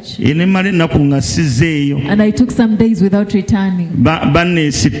church. And I took some days without returning. You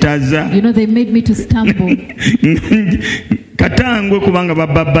know, they made me to stumble.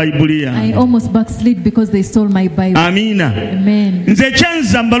 I almost backslid because they stole my Bible. Amen.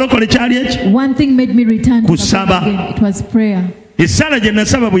 One thing made me return to the Bible again. It was prayer. When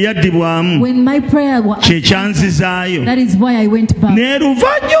my prayer was answered, that is why I went back.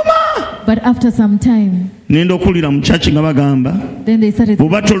 But after some time, then they started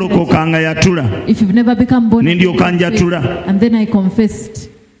saying, if you've never become born again, and then I confessed.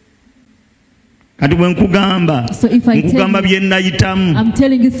 So if I tell you, I'm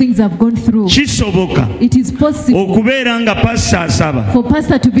telling you things I've gone through. It is possible for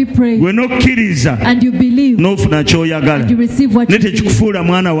pastor to be praying and you believe and you receive what you believe.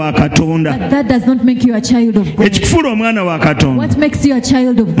 But that does not make you a child of God. What makes you a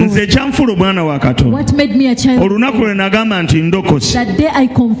child of God? What made me a child of God? That day I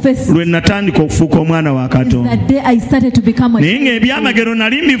confessed is that day I started to become a child of God.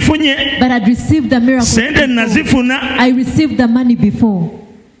 But I'd received the miracle. I received the money before.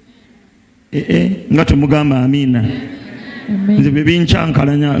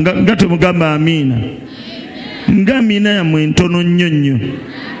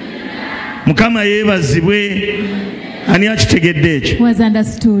 Was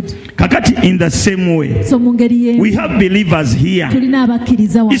understood. In the same way, we have believers here.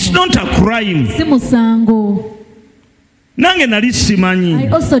 It's not a crime. I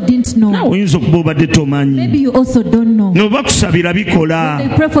also didn't know. Maybe you also don't know. When they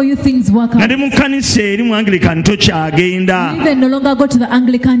pray for you, things work out. You even no longer go to the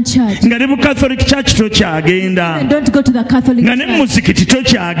Anglican church. You even don't go to the Catholic church. You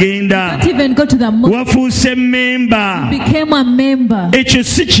don't even go to the mosque. You became a member.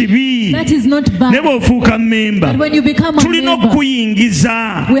 That is not bad. But when you become a member,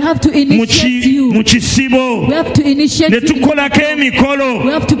 we have to initiate you. We have to initiate you. We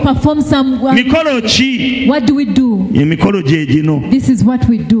have to perform some work. What do we do? This is what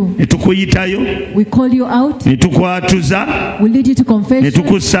we do. We call you out. We lead you to confession. We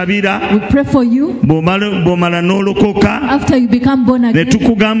pray for you. After you become born again, we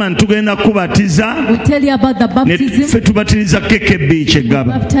tell you about the baptism. We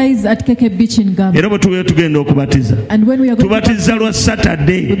baptize at Keke Beach in Gaba. And when we are going to baptize,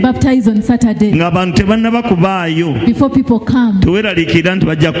 we baptize on Saturday. Before people come, don't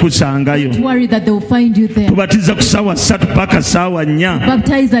worry that they will find you there.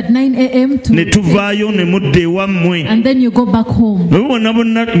 Baptize at 9 a.m. to 8 and then you go back home. Tell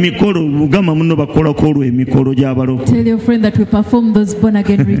your friend that we perform those born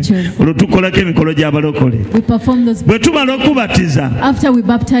again rituals. We perform those. After we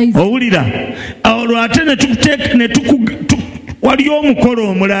baptize,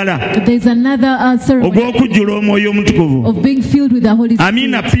 there's another ceremony of being filled with the Holy Spirit.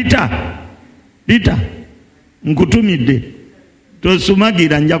 Amina. Peter nkutumidde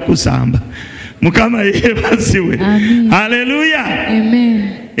tosumagira nja kusamba Mukama yeebazibwe. Haleluya. Amen.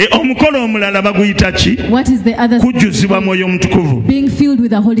 Omukolo omulala baguyita ki? What is the other? Kujjuzibwa Mwoyo Mutukuvu. Being filled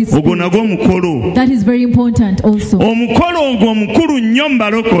with the Holy Spirit. Ogwo nagwo omukolo. That is very important also. Omukolo ogwo omukulu nnyo mu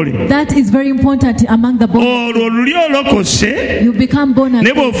balokole. That is very important among the born. Olwo luli olokose. You become born again.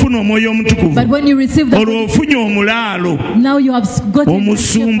 Ne bw'ofuna Omwoyo Omutukuvu. But when you receive the olwo ofunye omulaalo. Now you have gotten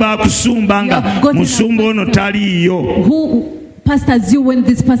omusumba akusumba nga musumba ono taliiyo. Who pastors you when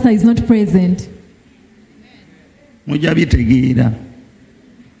this pastor is not present? Mujja bitegeera.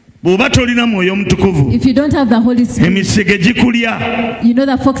 Bw'oba tolina Mwoyo Mutukuvu. If you don't have the Holy Spirit, emisege gikulya. You know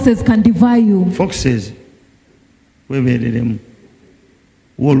that foxes can devour you. Foxes. Webeereremu.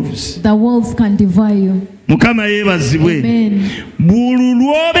 Wolves. The wolves can devour you. Mukama yeebazibwe. Buli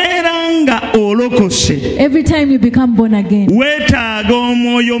lw'obeera nga olokose. Every time you become born again, weetaaga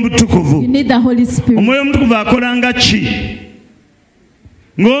Omwoyo Mutukuvu. You need the Holy Spirit. Omwoyo Mutukuvu akola nga ki?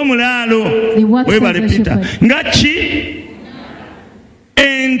 Ng'omulaalo. Weebale Peter. Nga ki?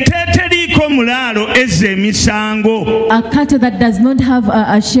 Ente teriiko mulaalo ezza emisango. A cattle that does not have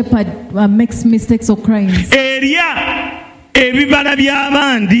a shepherd makes mistakes or crimes. Erya ebibala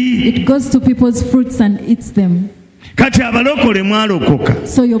by'abandi. It goes to people's fruits and eats them. Kati abalokole mwalokoka.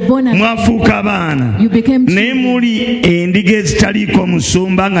 So you're born again. Mwafuuka baana. You became ne muli endiga ezitaliiko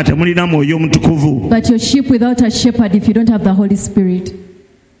musumba nga temulina Mwoyo Mutukuvu. But you're sheep without a shepherd if you don't have the Holy Spirit.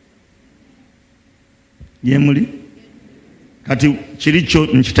 Ye muli? Kati kiri kyo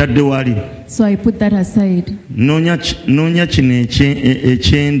nkitadde wali. So I put that aside. Noonya kino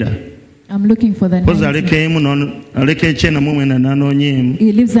ekyenda. I'm looking for the 90.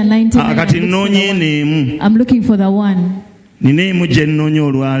 He lives a 99. I'm looking for the one.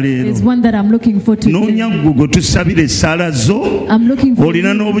 There's one that I'm looking for today. I'm looking for you.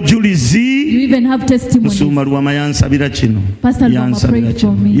 You even have testimonies. Pastor Lwama prayed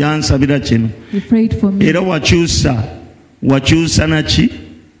for me. He prayed for me.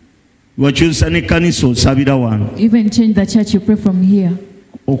 Even change the church, you pray from here.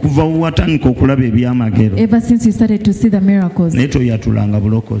 Ever since you started to see the miracles,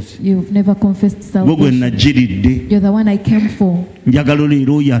 you've never confessed salvation. You're the one I came for.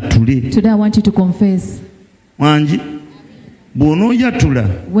 Today I want you to confess. When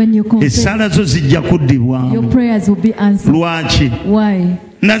you confess, your prayers will be answered. Why?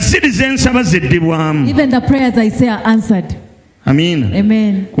 Even the prayers I say are answered. Amen.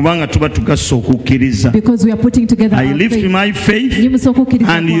 Amen. Because we are putting together I lift faith. My faith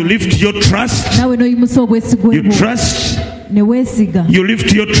and you lift your trust. You trust. You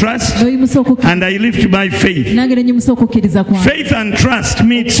lift your trust and I lift my faith. Faith and trust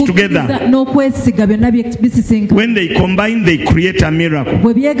meet together. When they combine, they create a miracle.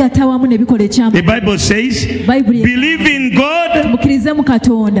 The Bible says, believe in God,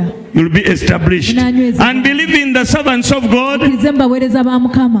 you'll be established. And believe in the servants of God,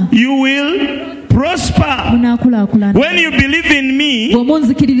 you will prosper. When you believe in me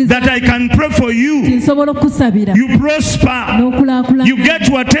that I can pray for you, you prosper. You get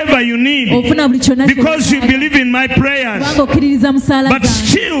whatever you need because you believe in my prayers. But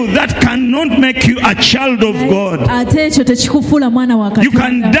still, that cannot make you a child of God. You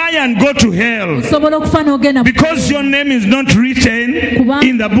can die and go to hell because your name is not written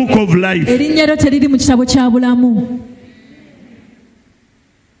in the book of life.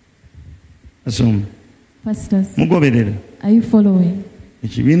 Pastors, are you following?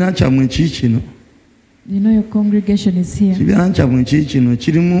 You know your congregation is here. It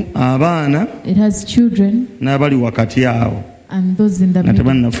has children and those in the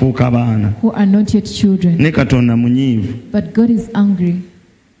middle who are not yet children. But God is angry.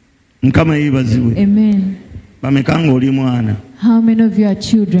 Amen. How many of you are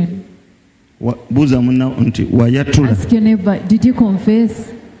children? Ask your neighbor, did you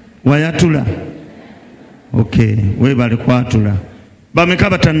confess? Okay,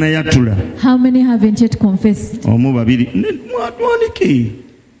 how many haven't yet confessed?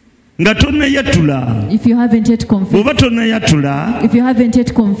 If you haven't yet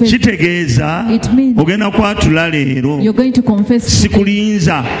confessed, it means you're going to confess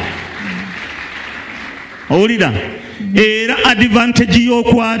today. The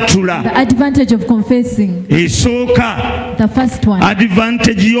advantage of confessing. The first one.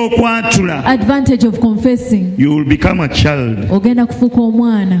 Advantage of confessing. You will become a child.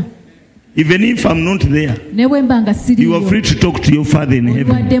 Even if I'm not there, you are free to talk to your Father in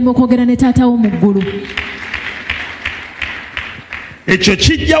heaven.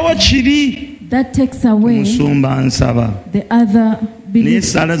 That takes away the other naye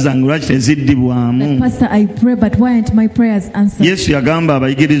sala zange lwaki teziddibwamu? Pastor, I pray, but why aren't my prayers answered? Yesu yagamba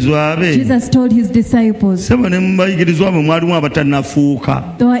abayigirizwa be, Jesus told his disciples, sebo ne mu bayigirizwa be mwalimu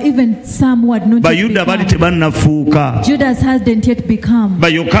abatannafuuka. There were even some who had not yet Bayuda bali become. tebannafuuka. Judas hadn't yet become.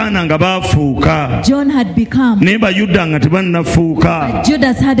 Bayokaana nga baafuuka. John had become. Naye Bayuda nga tebannafuuka. But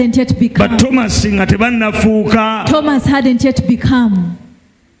Judas hadn't yet become. Batomasi nga tebannafuuka. Thomas hadn't yet become.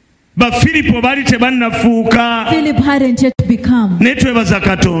 Bafilipo bali tebannafuuka. Philip hadn't yet become. Naye twebaza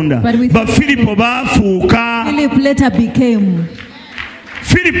Katonda. Bafilipo baafuuka. Philip later became.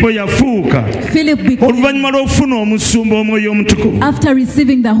 Filipo yafuuka oluvannyuma lw'okufuna omusumba omwoyo omutukuvu. After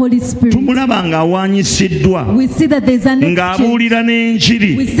receiving the Holy Spirit, tumulaba ng'awaanyisiddwa, we see that there's an ng'abuulira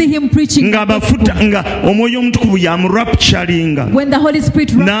n'enjiri, we see him preaching, ng'abafuta nga omwoyo omutukuvu yamurapturinga, when the Holy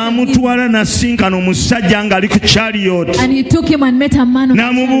Spirit n'amutwala n'asinkana omusajja ng'ali ku chariot, and he took him and met a man,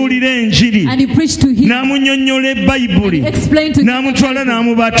 n'amubuulira enjiri, and he preached to him, n'amunnyonnyola ebbayibuli, n'amutwala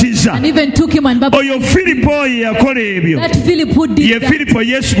n'amubatiza. and even took him and baptized. Oyo Filipo oyo yakola ebyo. That Philip who did that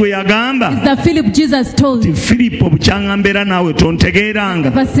Yesu gwe yagamba, is the Philip Jesus told. Filipo bukyangambera naawe tontegeeranga.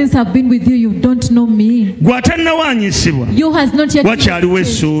 Ever since I've been with you, you don't know me. Gwe atannawaanyisibwa You has not yet. wakyaliwo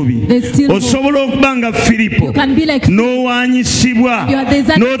essuubi. Osobola okuba nga Filipo You can be like n'owaanyisibwa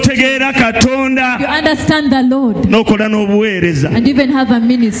n'otegeera Katonda you understand the Lord n'okola n'obuweereza. and even have a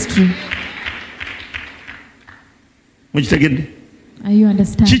ministry. Mukitegedde? Are you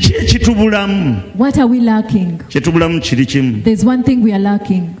understanding? Kiki ekitubulamu? What are we lacking? Kyetubulamu kiri kimu. There's one thing we are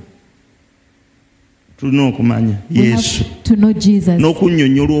lacking. Tulina okumanya Yesu. To know Jesus.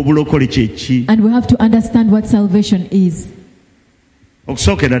 N'okunnyonnyola obulokole kye ki. And we have to understand what salvation is.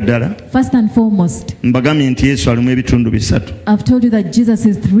 Okusookera ddala, first and foremost, mbagambye nti Yesu alimu ebitundu bisatu. I've told you that Jesus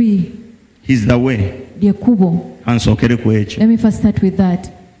is three. He's the way. Lyekubo. Ansookere ku ekyo. Let me first start with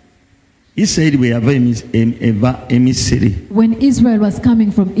that. Isirayiri bwe yava e Misiri. When Israel was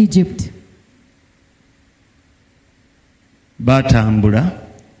coming from Egypt, baatambula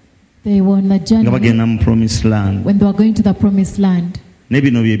they were on the journey nga bagenda mu promised land. when they were going to the promised land. Ne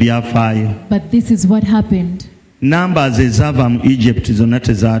bino bye byafaayo. But this is what happened. Numbers ezaava mu Egypt zonna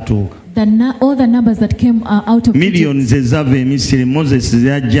tezaatuuka. All the numbers that came out of millions ezaava e Misiri Moses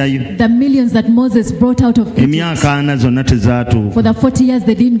zajjayo. The millions that Moses brought out of Egypt. Emyaka 4 zonna tezaatuuka. For the 40 years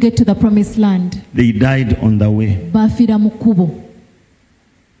they didn't get to the promised land. They died on the way. Bafiira mu kkubo.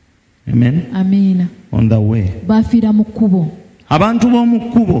 Amen. Amen. On the way. Bafiira mu kkubo. Abantu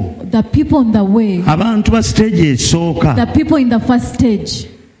b'omu kkubo. The people on the way. Abantu ba stage esooka. The people in the first stage.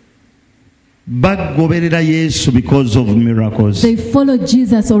 Bagoberera Yesu because of miracles. They follow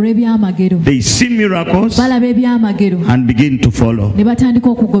Jesus olw'ebyamagero. They see miracles balaba ebyamagero and begin to follow. Ne batandika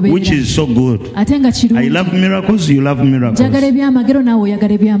okugoberera. Which is so good. Ate nga kirungi. I love miracles, you love miracles. Njagala ebyamagero naawe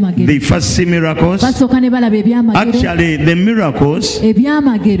oyagala ebyamagero. They first see miracles. Basooka ne balaba ebyamagero. Actually, the miracles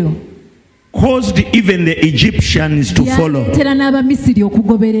ebyamagero caused even the Egyptians to follow.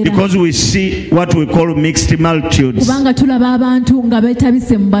 Because we see what we call mixed multitudes. Mixed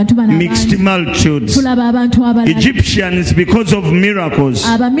multitudes. Egyptians, because of miracles,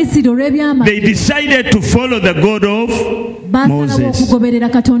 they decided to follow the God of Moses.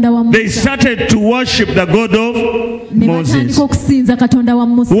 They started to worship the God of Moses.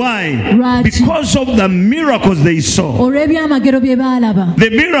 Why? Because of the miracles they saw. The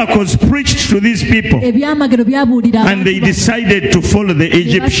miracles preached to these people, and they decided to follow the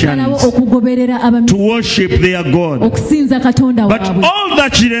Egyptians to worship their God. But all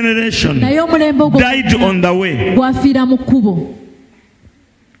that generation died on the way.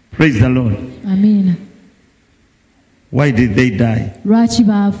 Praise the Lord. Amen. Why did they die?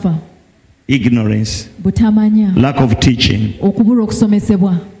 Ignorance, lack of teaching.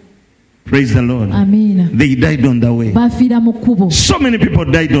 Praise the Lord. Amen. They died on the way. So many people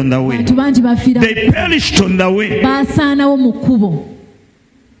died on the way. They perished on the way.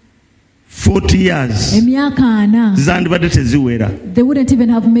 40 years. They wouldn't even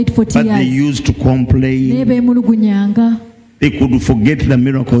have made 40 but years. They used to complain. They could forget the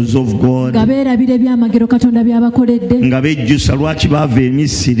miracles of God. They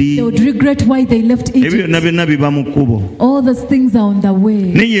would regret why they left Egypt. All those things are on the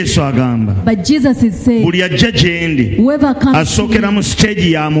way. But Jesus is saying, whoever comes to me, starts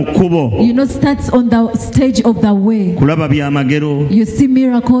on the stage of the way. You see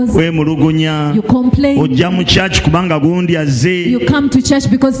miracles. You complain. You come to church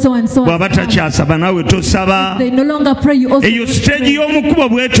because so and so. They no longer pray. You also that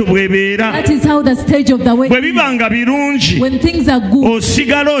is how the stage of the way is. When things are good,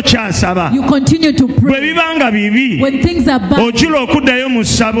 you continue to pray. When things are bad,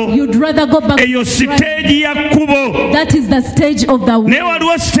 you'd rather go back to Christ. That is the stage of the way.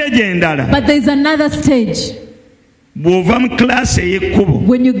 But there is another stage.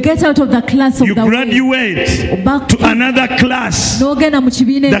 When you get out of the class of you the graduate way, back to another class, the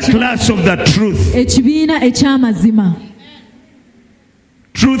class of the truth.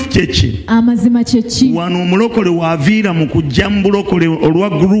 Truth chechi. Amazima chechi. Wano omulokole waviira mu kujja mu bulokole olwa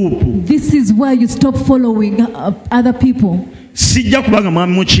group. This is where you stop following other people. Sijja kubanga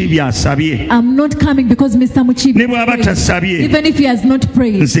mwami Mukiibi asabye. I'm not coming because Mr. Mukiibi. Ne bw'aba tasabye. Even if he has not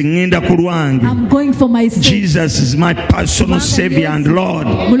prayed. Nze ngenda ku lwange. I'm going for myself. Jesus is my personal savior and Lord.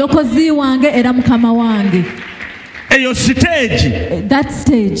 Mulokozi wange era mukama wange. Eyo stage. That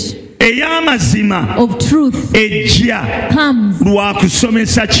stage. Ey'amazima of truth ejja lwa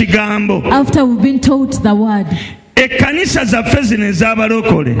kusomesa kigambo. After we've been taught the word. Ekkanisa zaffe zino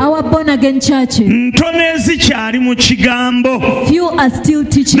ez'abalokole our born again churches ntono ezikyali mu kigambo. Few are still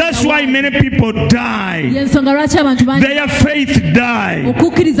teaching. That's why many people die. Yensonga lwaki abantu bangi their faith die.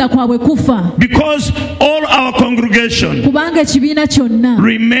 Okukkiriza kwabwe kufa. Because all our congregation kubanga ekibiina kyonna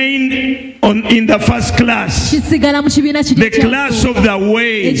remain in the first class. Kisigala mu kibiina kiri the class of the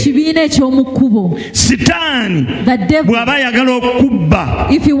way. Ekibiina eky'omu kkubo. Sitaani the bw'aba ayagala okubba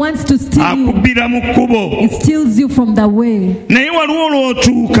if he wants to steal you akubbira mu kkubo. He steals you from the way. Naye waliwo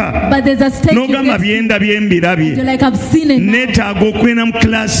olw'otuuka but there's a stage n'ogamba byenda byembirabye like I've seen it. Neetaaga okwena mu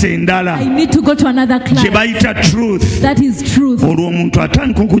class endala. I need to go to another class. Gye bayita truth. That is truth. Olwo omuntu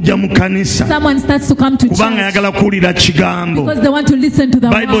atandika okujja mu kanisa. Someone starts to come to church. Kubanga ayagala kuwulira kigambo. Because they want to listen to the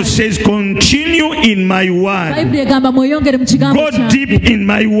Bible word. says continue in my word. Go deep in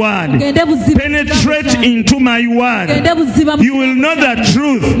my word. Penetrate into my word. You will know the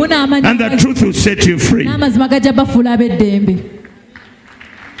truth, and the truth will set you free.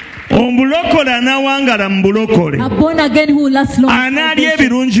 Omulokole anawangala mu bulokole anaalya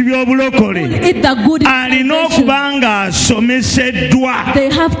ebirungi by'obulokole alina okuba nga asomeseddwa. They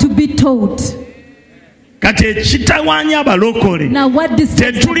have to be taught. Kati ekitawaanya abalokole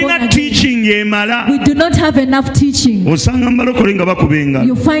tetulina teaching emala. We do not have enough teaching. Osanga mu balokole nga bakuba engalo.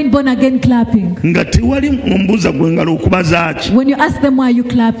 You find born again clapping. Nga tewali ombuuza gwe engalo okubaza ki. When you ask them why are you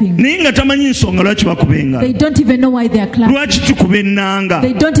clapping, naye nga tamanyi nsonga lwaki bakuba engalo. They don't even know why they are clapping. Lwaki tukuba ennanga.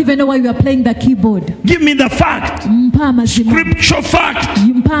 They don't even know why you are playing the keyboard. Give me the fact. Scripture fact.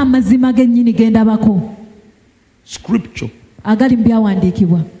 Mpa amazima gennyini gendabako. Scripture. Agali mu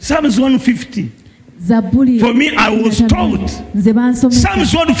byawandiikibwa. Psalms 150. Zaburi. For me, I was taught. Psalms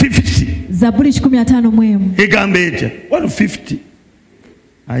 150. Zaburi 151. Egamba etya 150.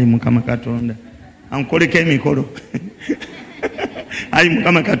 Ayi Mukama Katonda. Ankoleko emikolo. Ayi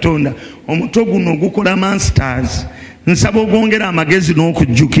Mukama Katonda. Omutwe guno gukola masters. Nsaba ogwongera amagezi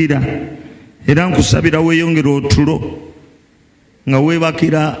n'okujjukira. Era nkusabira weeyongera otulo. Nga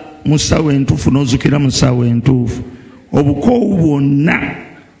weebakira mu ssaawa entuufu n'ozukira mu ssaawa entuufu. Obukoowu bwonna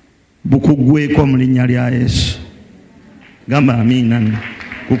bukugweko mu linnya lya Yesu. Gamba amina.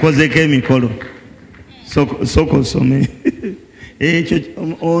 Kukozeko emikolo. Soko osome. Ekyo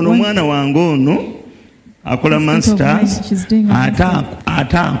ono mwana wange ono akola masters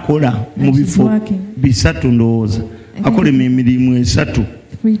ate akola mu bifo bisatu ndowooza. Akola emirimu esatu.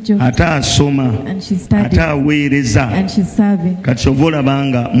 Ate asoma ate aweereza. Kati ova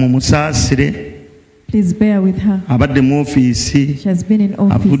olabanga mu musaasire. Please bear with her. Abadde mu ofiisi. She has been in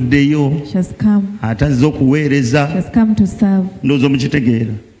office. Avuddeyo. She has come. Atazze okuweereza. She has come to serve. Ndowooza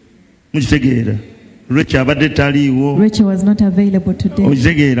mukitegeera. Rachel abadde taliiwo. Rachel was not available today.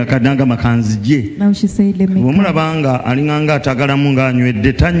 Okitegeera kadanga makanzije. Now she said let me. Omulabanga alinganga atagalamu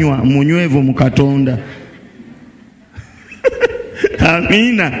ng'anywedde tanywa munywevu mu Katonda.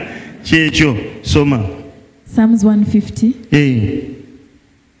 Amina. Kyekyo soma. Psalms 150.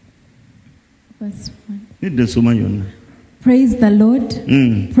 Verse 1. Praise the Lord.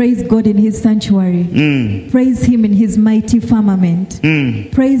 Praise God in his sanctuary. Praise him in his mighty firmament.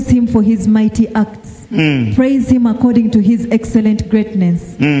 Praise him for his mighty acts. Praise him according to his excellent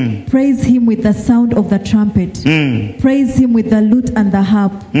greatness. Praise him with the sound of the trumpet. Praise him with the lute and the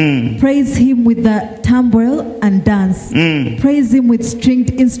harp. Praise him with the timbrel and dance. Praise him with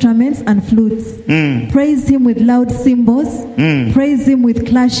stringed instruments and flutes. Praise him with loud cymbals. Praise him with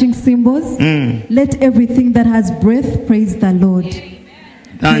clashing cymbals. Let everything that has breath praise the Lord.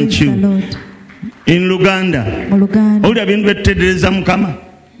 Thank you. The Lord. In Luganda.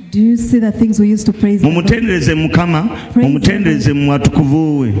 Do you see the things we used to praise? Mumutendereze Mukama, mumutendereze mu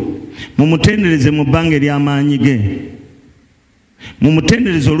watukuvu we. Mumutendereze mu bbanga ery'amaanyi ge.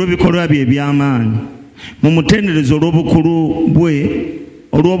 Mumutendereze olw'ebikolwa bye eby'amaanyi. Mumutendereze olw'obukulu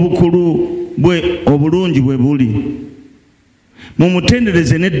bwe obulungi bwe buli.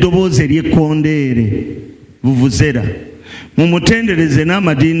 mumutendereze n'eddoboozi ery'ekkondeere vuvuzera, mumutendereze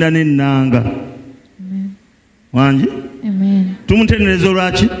n'amadinda n'ennanga. Wangi tumutendereza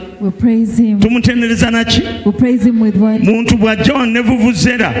olwaki? Tumutendereza naki? Muntu bw'ajja wano ne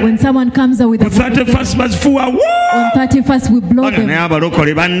vuvuzera ku 31st bazifuwa naye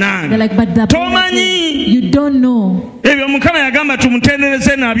abalokole bannange tomanyi ebyo Mukama yagamba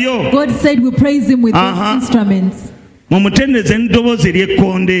tumutendereze nabyo. Mumutendereze n'eddoboozi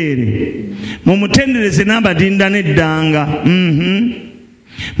ery'ekkondeere, mumutendereze n'amadinda n'eddanga,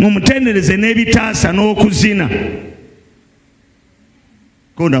 mumutendereze n'ebitaasa n'okuzina.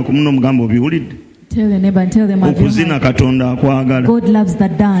 Koda ku muno mugamba obiwulidde? Okuzina Katonda akwagala.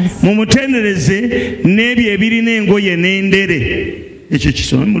 Mumutendereze n'ebyo ebirina engoye n'endere. Ekyo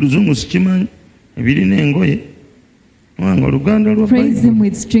kisome mu Luzungu sikimanyi. Ebirina engoye. Wanga Oluganda lwa Bible. Praise him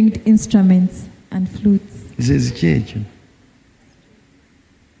with stringed instruments and flutes. Zeziki ekyo.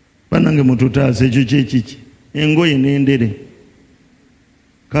 Banange mututaase ekyo kyekiki. Engoye n'endere.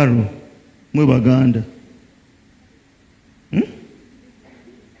 Karo mwe Baganda.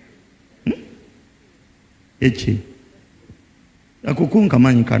 Echi akukunka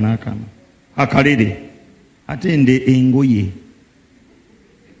manyi kanakama akalere atende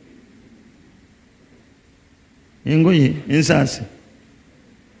engoye ensasi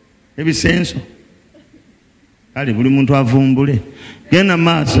ebisenso kale buli muntu avumbule genda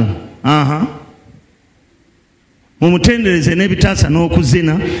maaso. Mumutendereze n'ebitaasa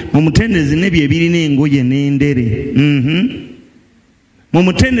n'okuzina, mumutendereze n'ebyo ebirina engoye n'endere,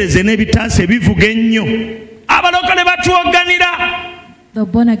 mumutendereze n'ebitaasa ebivuga ennyo. Abalokole batuwoganira. The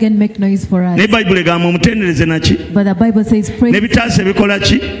born again make noise for us. Ne Bible egamba mumutendereze naki? But the Bible says praise. N'ebitaasa ebikola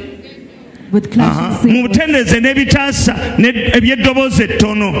ki? With clashing cymbals. Mumutendereze n'ebitaasa eby'eddoboozi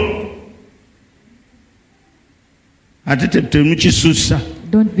ettono. Ate temukisussa.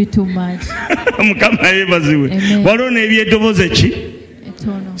 Don't be too much. Mukama yebaziwe. Waliwo n'eby'eddoboozi ki?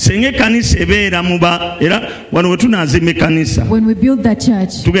 Singa ekkanisa ebeera muba era wano we tunaazimba ekkanisa. When we build that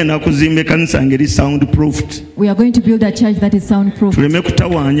church, tugenda kuzimba ekkanisa ngeri soundproofed. We are going to build a church that is soundproof. Tuleme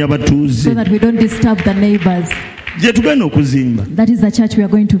kutawaanya batuuze. So that we don't disturb the neighbors. Je tugenda okuzimba. That is the church we are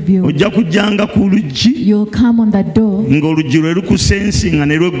going to build. Ojja kujjanga ku luggi. You'll come on the door. Ng'oluggi lwe lukusensinga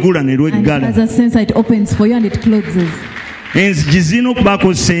ne lweggula ne lweggala. And as a sensor it opens for you and it closes. Enzigi zirina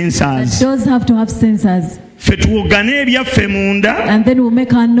okubaako sensors. The doors have to have sensors. Ffe tuwogane ebyaffe munda. And then we'll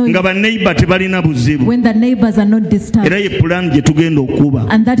make our noise. Nga banneighbor tebalina buzibu. When the neighbors are not disturbed. Era ye plan gye tugenda okuba.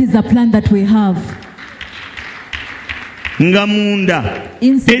 And that is the plan that we have. Nga munda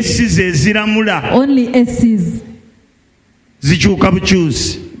esses eziramula. Only esses. Zikyuka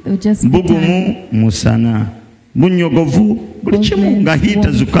bukyusi. Bugumu musana. Bunyogovu buli kimu nga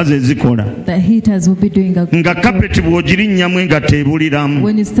heaters zokka ze zikola. The heaters will be doing a nga carpet bw'ogirinnyamu engatto ebuliramu.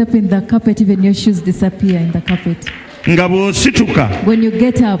 When you step in the carpet even your shoes disappear in the carpet. Nga bw'osituka when you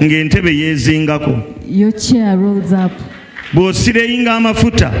get up ng'entebe yeezingako. Your chair rolls up. Bw'osireyinga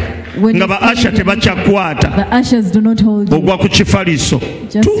amafuta nga ba asha tebakyakwata. The ushers do not hold you. Ogwa ku kifaliso.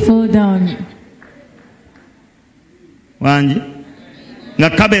 Just fall down. Wangi nga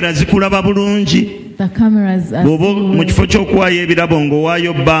kamera zikulaba bulungi. The cameras are mu kifo ky'okuwaayo ebirabo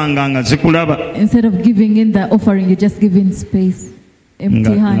ng'owaayo bbanga nga zikulaba. Instead of giving in the offering you just give in space.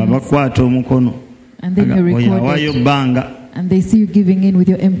 Empty hands. Nga bakwata omukono. And then you record owaayo bbanga. And they see you giving in with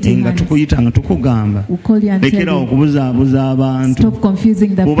your empty hands. Nga tukuyita nga tukugamba. We'll call you and tell lekera okubuzaabuza abantu. Stop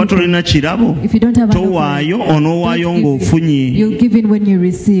confusing the people. Bw'oba tolina kirabo if you don't have towaayo onoowaayo ng'ofunye. You'll give in when you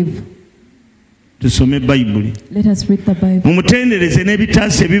receive. Tusome Bayibuli. Let us read the Bible. Mumutendereze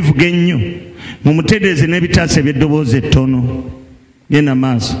n'ebitaasa ebivuga ennyo. Mumutendereze n'ebitaasa eby'eddoboozi ettono. Genda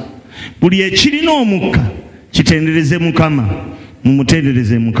maaso. Buli ekirina omukka kitendereze Mukama.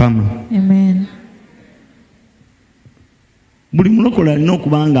 Mumutendereze Mukama. Amen. Buli mulokole alina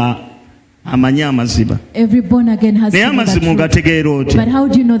okuba nga amanyi amaziba. Every born again has naye amazimu ogategeera oti. But how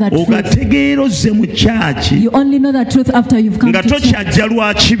do you know that truth? Ogategeera ozze mu kyaki. You only know the truth after you've come to church. Nga tokyajja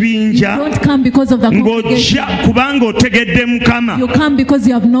lwa kibinja. You don't come because of the congregation. Ng'ojja kubanga otegedde Mukama. You come because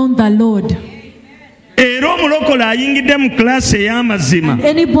you have known the Lord. Era omulokole ayingidde mu class ey'amazima.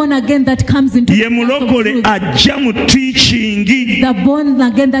 Any born again that comes into ye mulokole ajja mu teaching. The born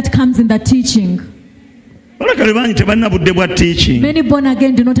again that comes in the teaching. Many born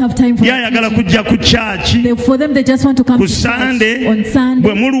again do not have time for teaching. For them they just want to come to church on Sunday.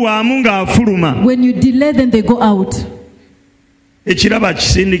 When you delay them they go out. ekiraba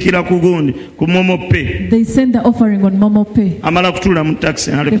kisindikira ku gundi ku momope. They send the offering on momope. Amala kutula mu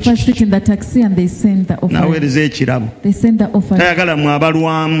taxi they first sit in the taxi and they send the offering. Naweereza ekirabo. They send the offering. Tayagala mu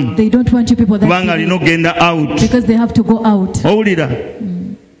abalwamu. They don't want you people that kubanga alina okgenda out. Because they have to go out.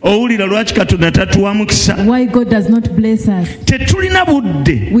 Owulira lwaki Katonda tatuwa mukisa. Why God does not bless us. Tetulina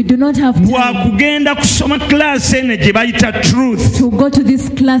budde. We do not have time. Bwa kugenda kusoma class ene gye bayita truth. To go to this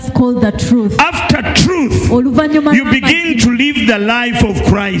class called the truth. After truth, you begin to live the life of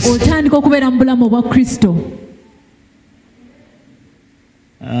Christ. Otandika okubeera mu bulamu obwa Kristo.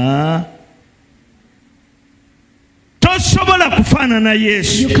 Tosobola kufaanana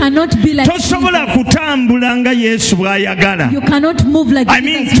Yesu. You cannot be like Tosobola kutambula nga Yesu bw'ayagala. You cannot move like I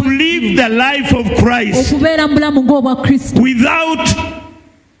mean to live the life of Christ okubeera mu bulamu ng'obwa Kristo. Without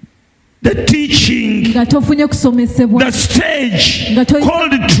the teaching, the stage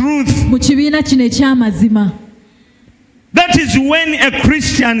called truth. Mu kibiina kino eky'amazima. That is when a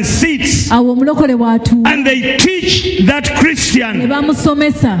Christian sits and they teach that Christian.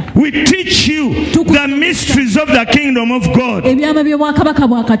 We teach you the mysteries of the kingdom of God. We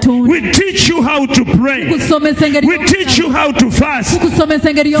teach you how to pray. We teach you how to fast.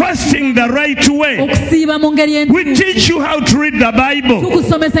 Fasting the right way. We teach you how to read the Bible.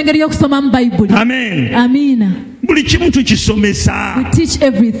 Amen. We teach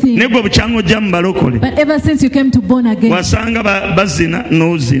everything. But ever since you came to born again,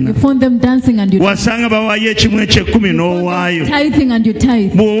 you found them dancing and you tithing and you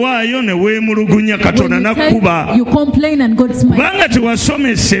tithe. You complain and God smiles. Because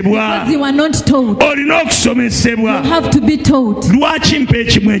you are not taught. You have to be taught. Why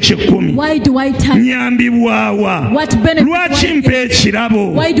do I tithe? What benefit?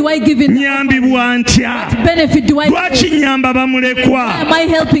 Why do I give in? What benefit do I give? Why am I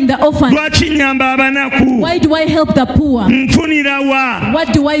helping the orphan? Why do I help the poor?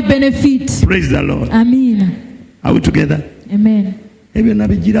 What do I benefit? Praise the Lord. Amen. Are we together? Amen.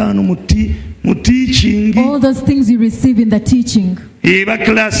 All those things you receive in the teaching.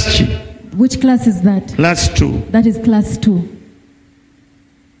 Which class is that? Class 2. That is class 2.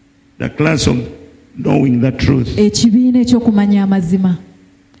 The class of knowing the truth.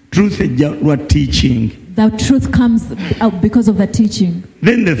 Truth is teaching. The truth comes out because of the teaching.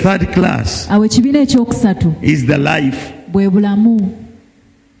 Then the third class is the life.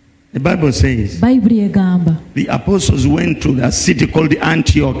 The Bible says the apostles went to a city called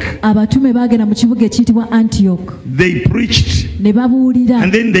Antioch. They preached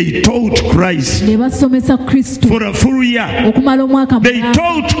and then they taught Christ for a full year. They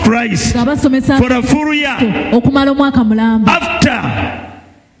taught Christ for a full year. After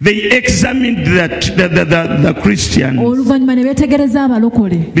they examined the Christians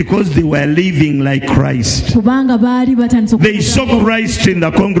because they were living like Christ. They saw Christ in the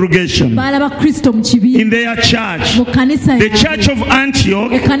congregation, in their church. The church of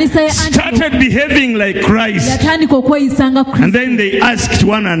Antioch started behaving like Christ. And then they asked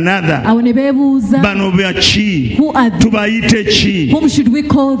one another, whom should we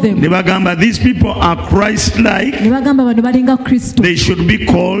call them? These people are Christ-like. They should be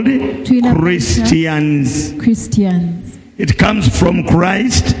called Christians. It comes from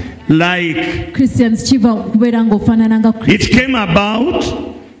Christ like. It came about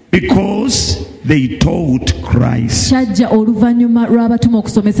because they taught Christ. Praise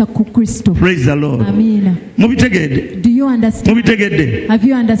the Lord. Do you understand? Have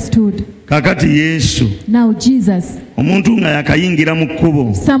you understood? Now Jesus,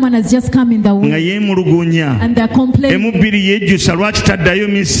 someone has just come in the way and they're complaining.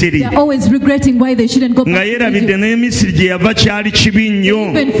 They're always regretting why they shouldn't go back to Egypt. They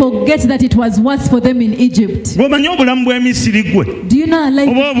even forget that it was worse for them in Egypt. Do you know life?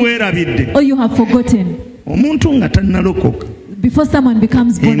 Or you have forgotten? Before someone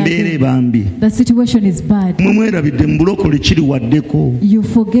becomes born again, the situation is bad. You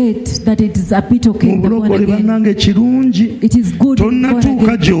forget that it is a bit okay. It is good.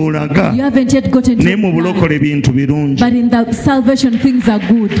 You haven't yet gotten to it. But in the salvation, things are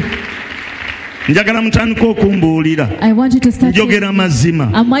good. I want you to start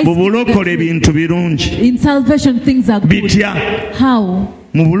in salvation, things are good. How?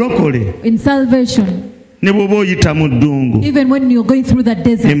 In salvation, even when you're going through the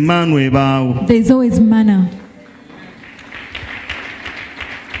desert, there is always manna.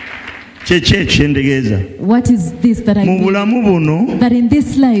 What is this that I mean? That in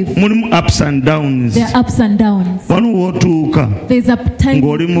this life ups and downs. There are ups and downs. There's a time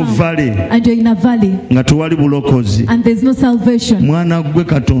and you're in a valley and there's no salvation.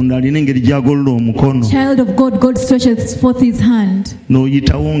 Child of God, God stretches forth his hand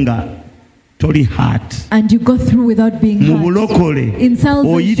and you go through without being hurt. In salvation,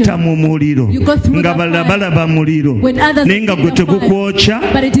 you go through the fire when others see the fire,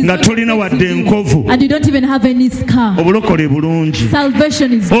 but it is not affecting you, and you don't even have any scar.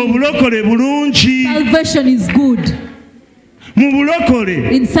 Salvation is good. Salvation is good.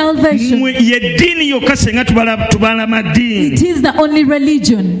 In salvation, it is the only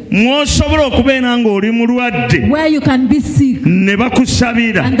religion where you can be sick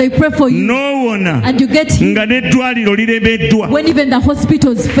and they pray for you and you get healed when even the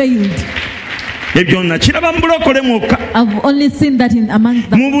hospitals failed. I've only seen that in among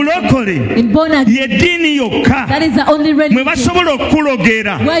them. In born again, that is the only religion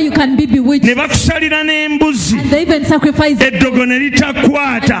where you can be bewitched and they even sacrifice it. And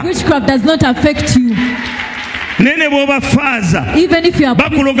witchcraft does not affect you. Even if you are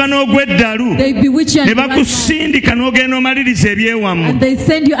they bewitch you and they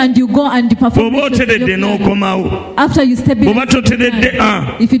send you and you go and perform after you stabilize.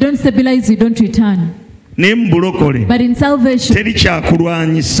 If you don't stabilize, you don't return. But in salvation,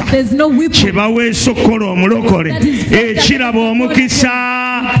 there's no weapon that is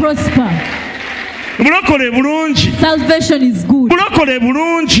prosper. Salvation is good.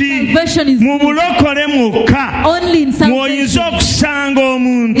 Salvation is good. Only in salvation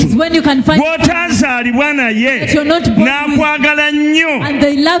is when you can find that you're not born with, and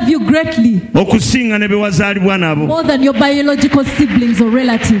they love you greatly more than your biological siblings or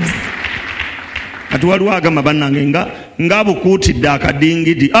relatives.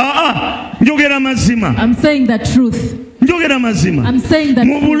 I'm saying the truth. I'm saying that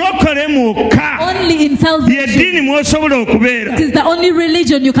only in salvation it is the only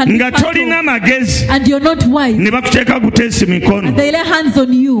religion you can be part of, and you're not wise, and they lay hands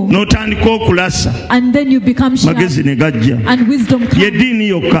on you and then you become shy and wisdom comes.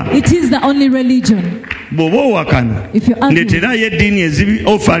 It is the only religion.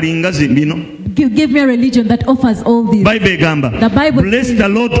 If you give me a religion that offers all these. The Bible bless says, the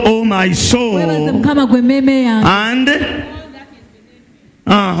Lord, oh my soul, and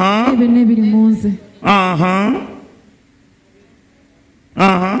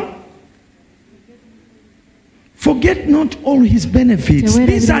forget not all his benefits.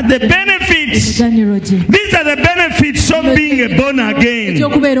 These are the benefits. These are the benefits of being a born again.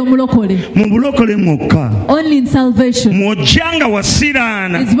 Only in salvation is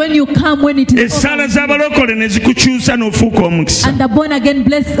when you come, when it is over, and the born again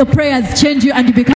bless the prayers change you and you become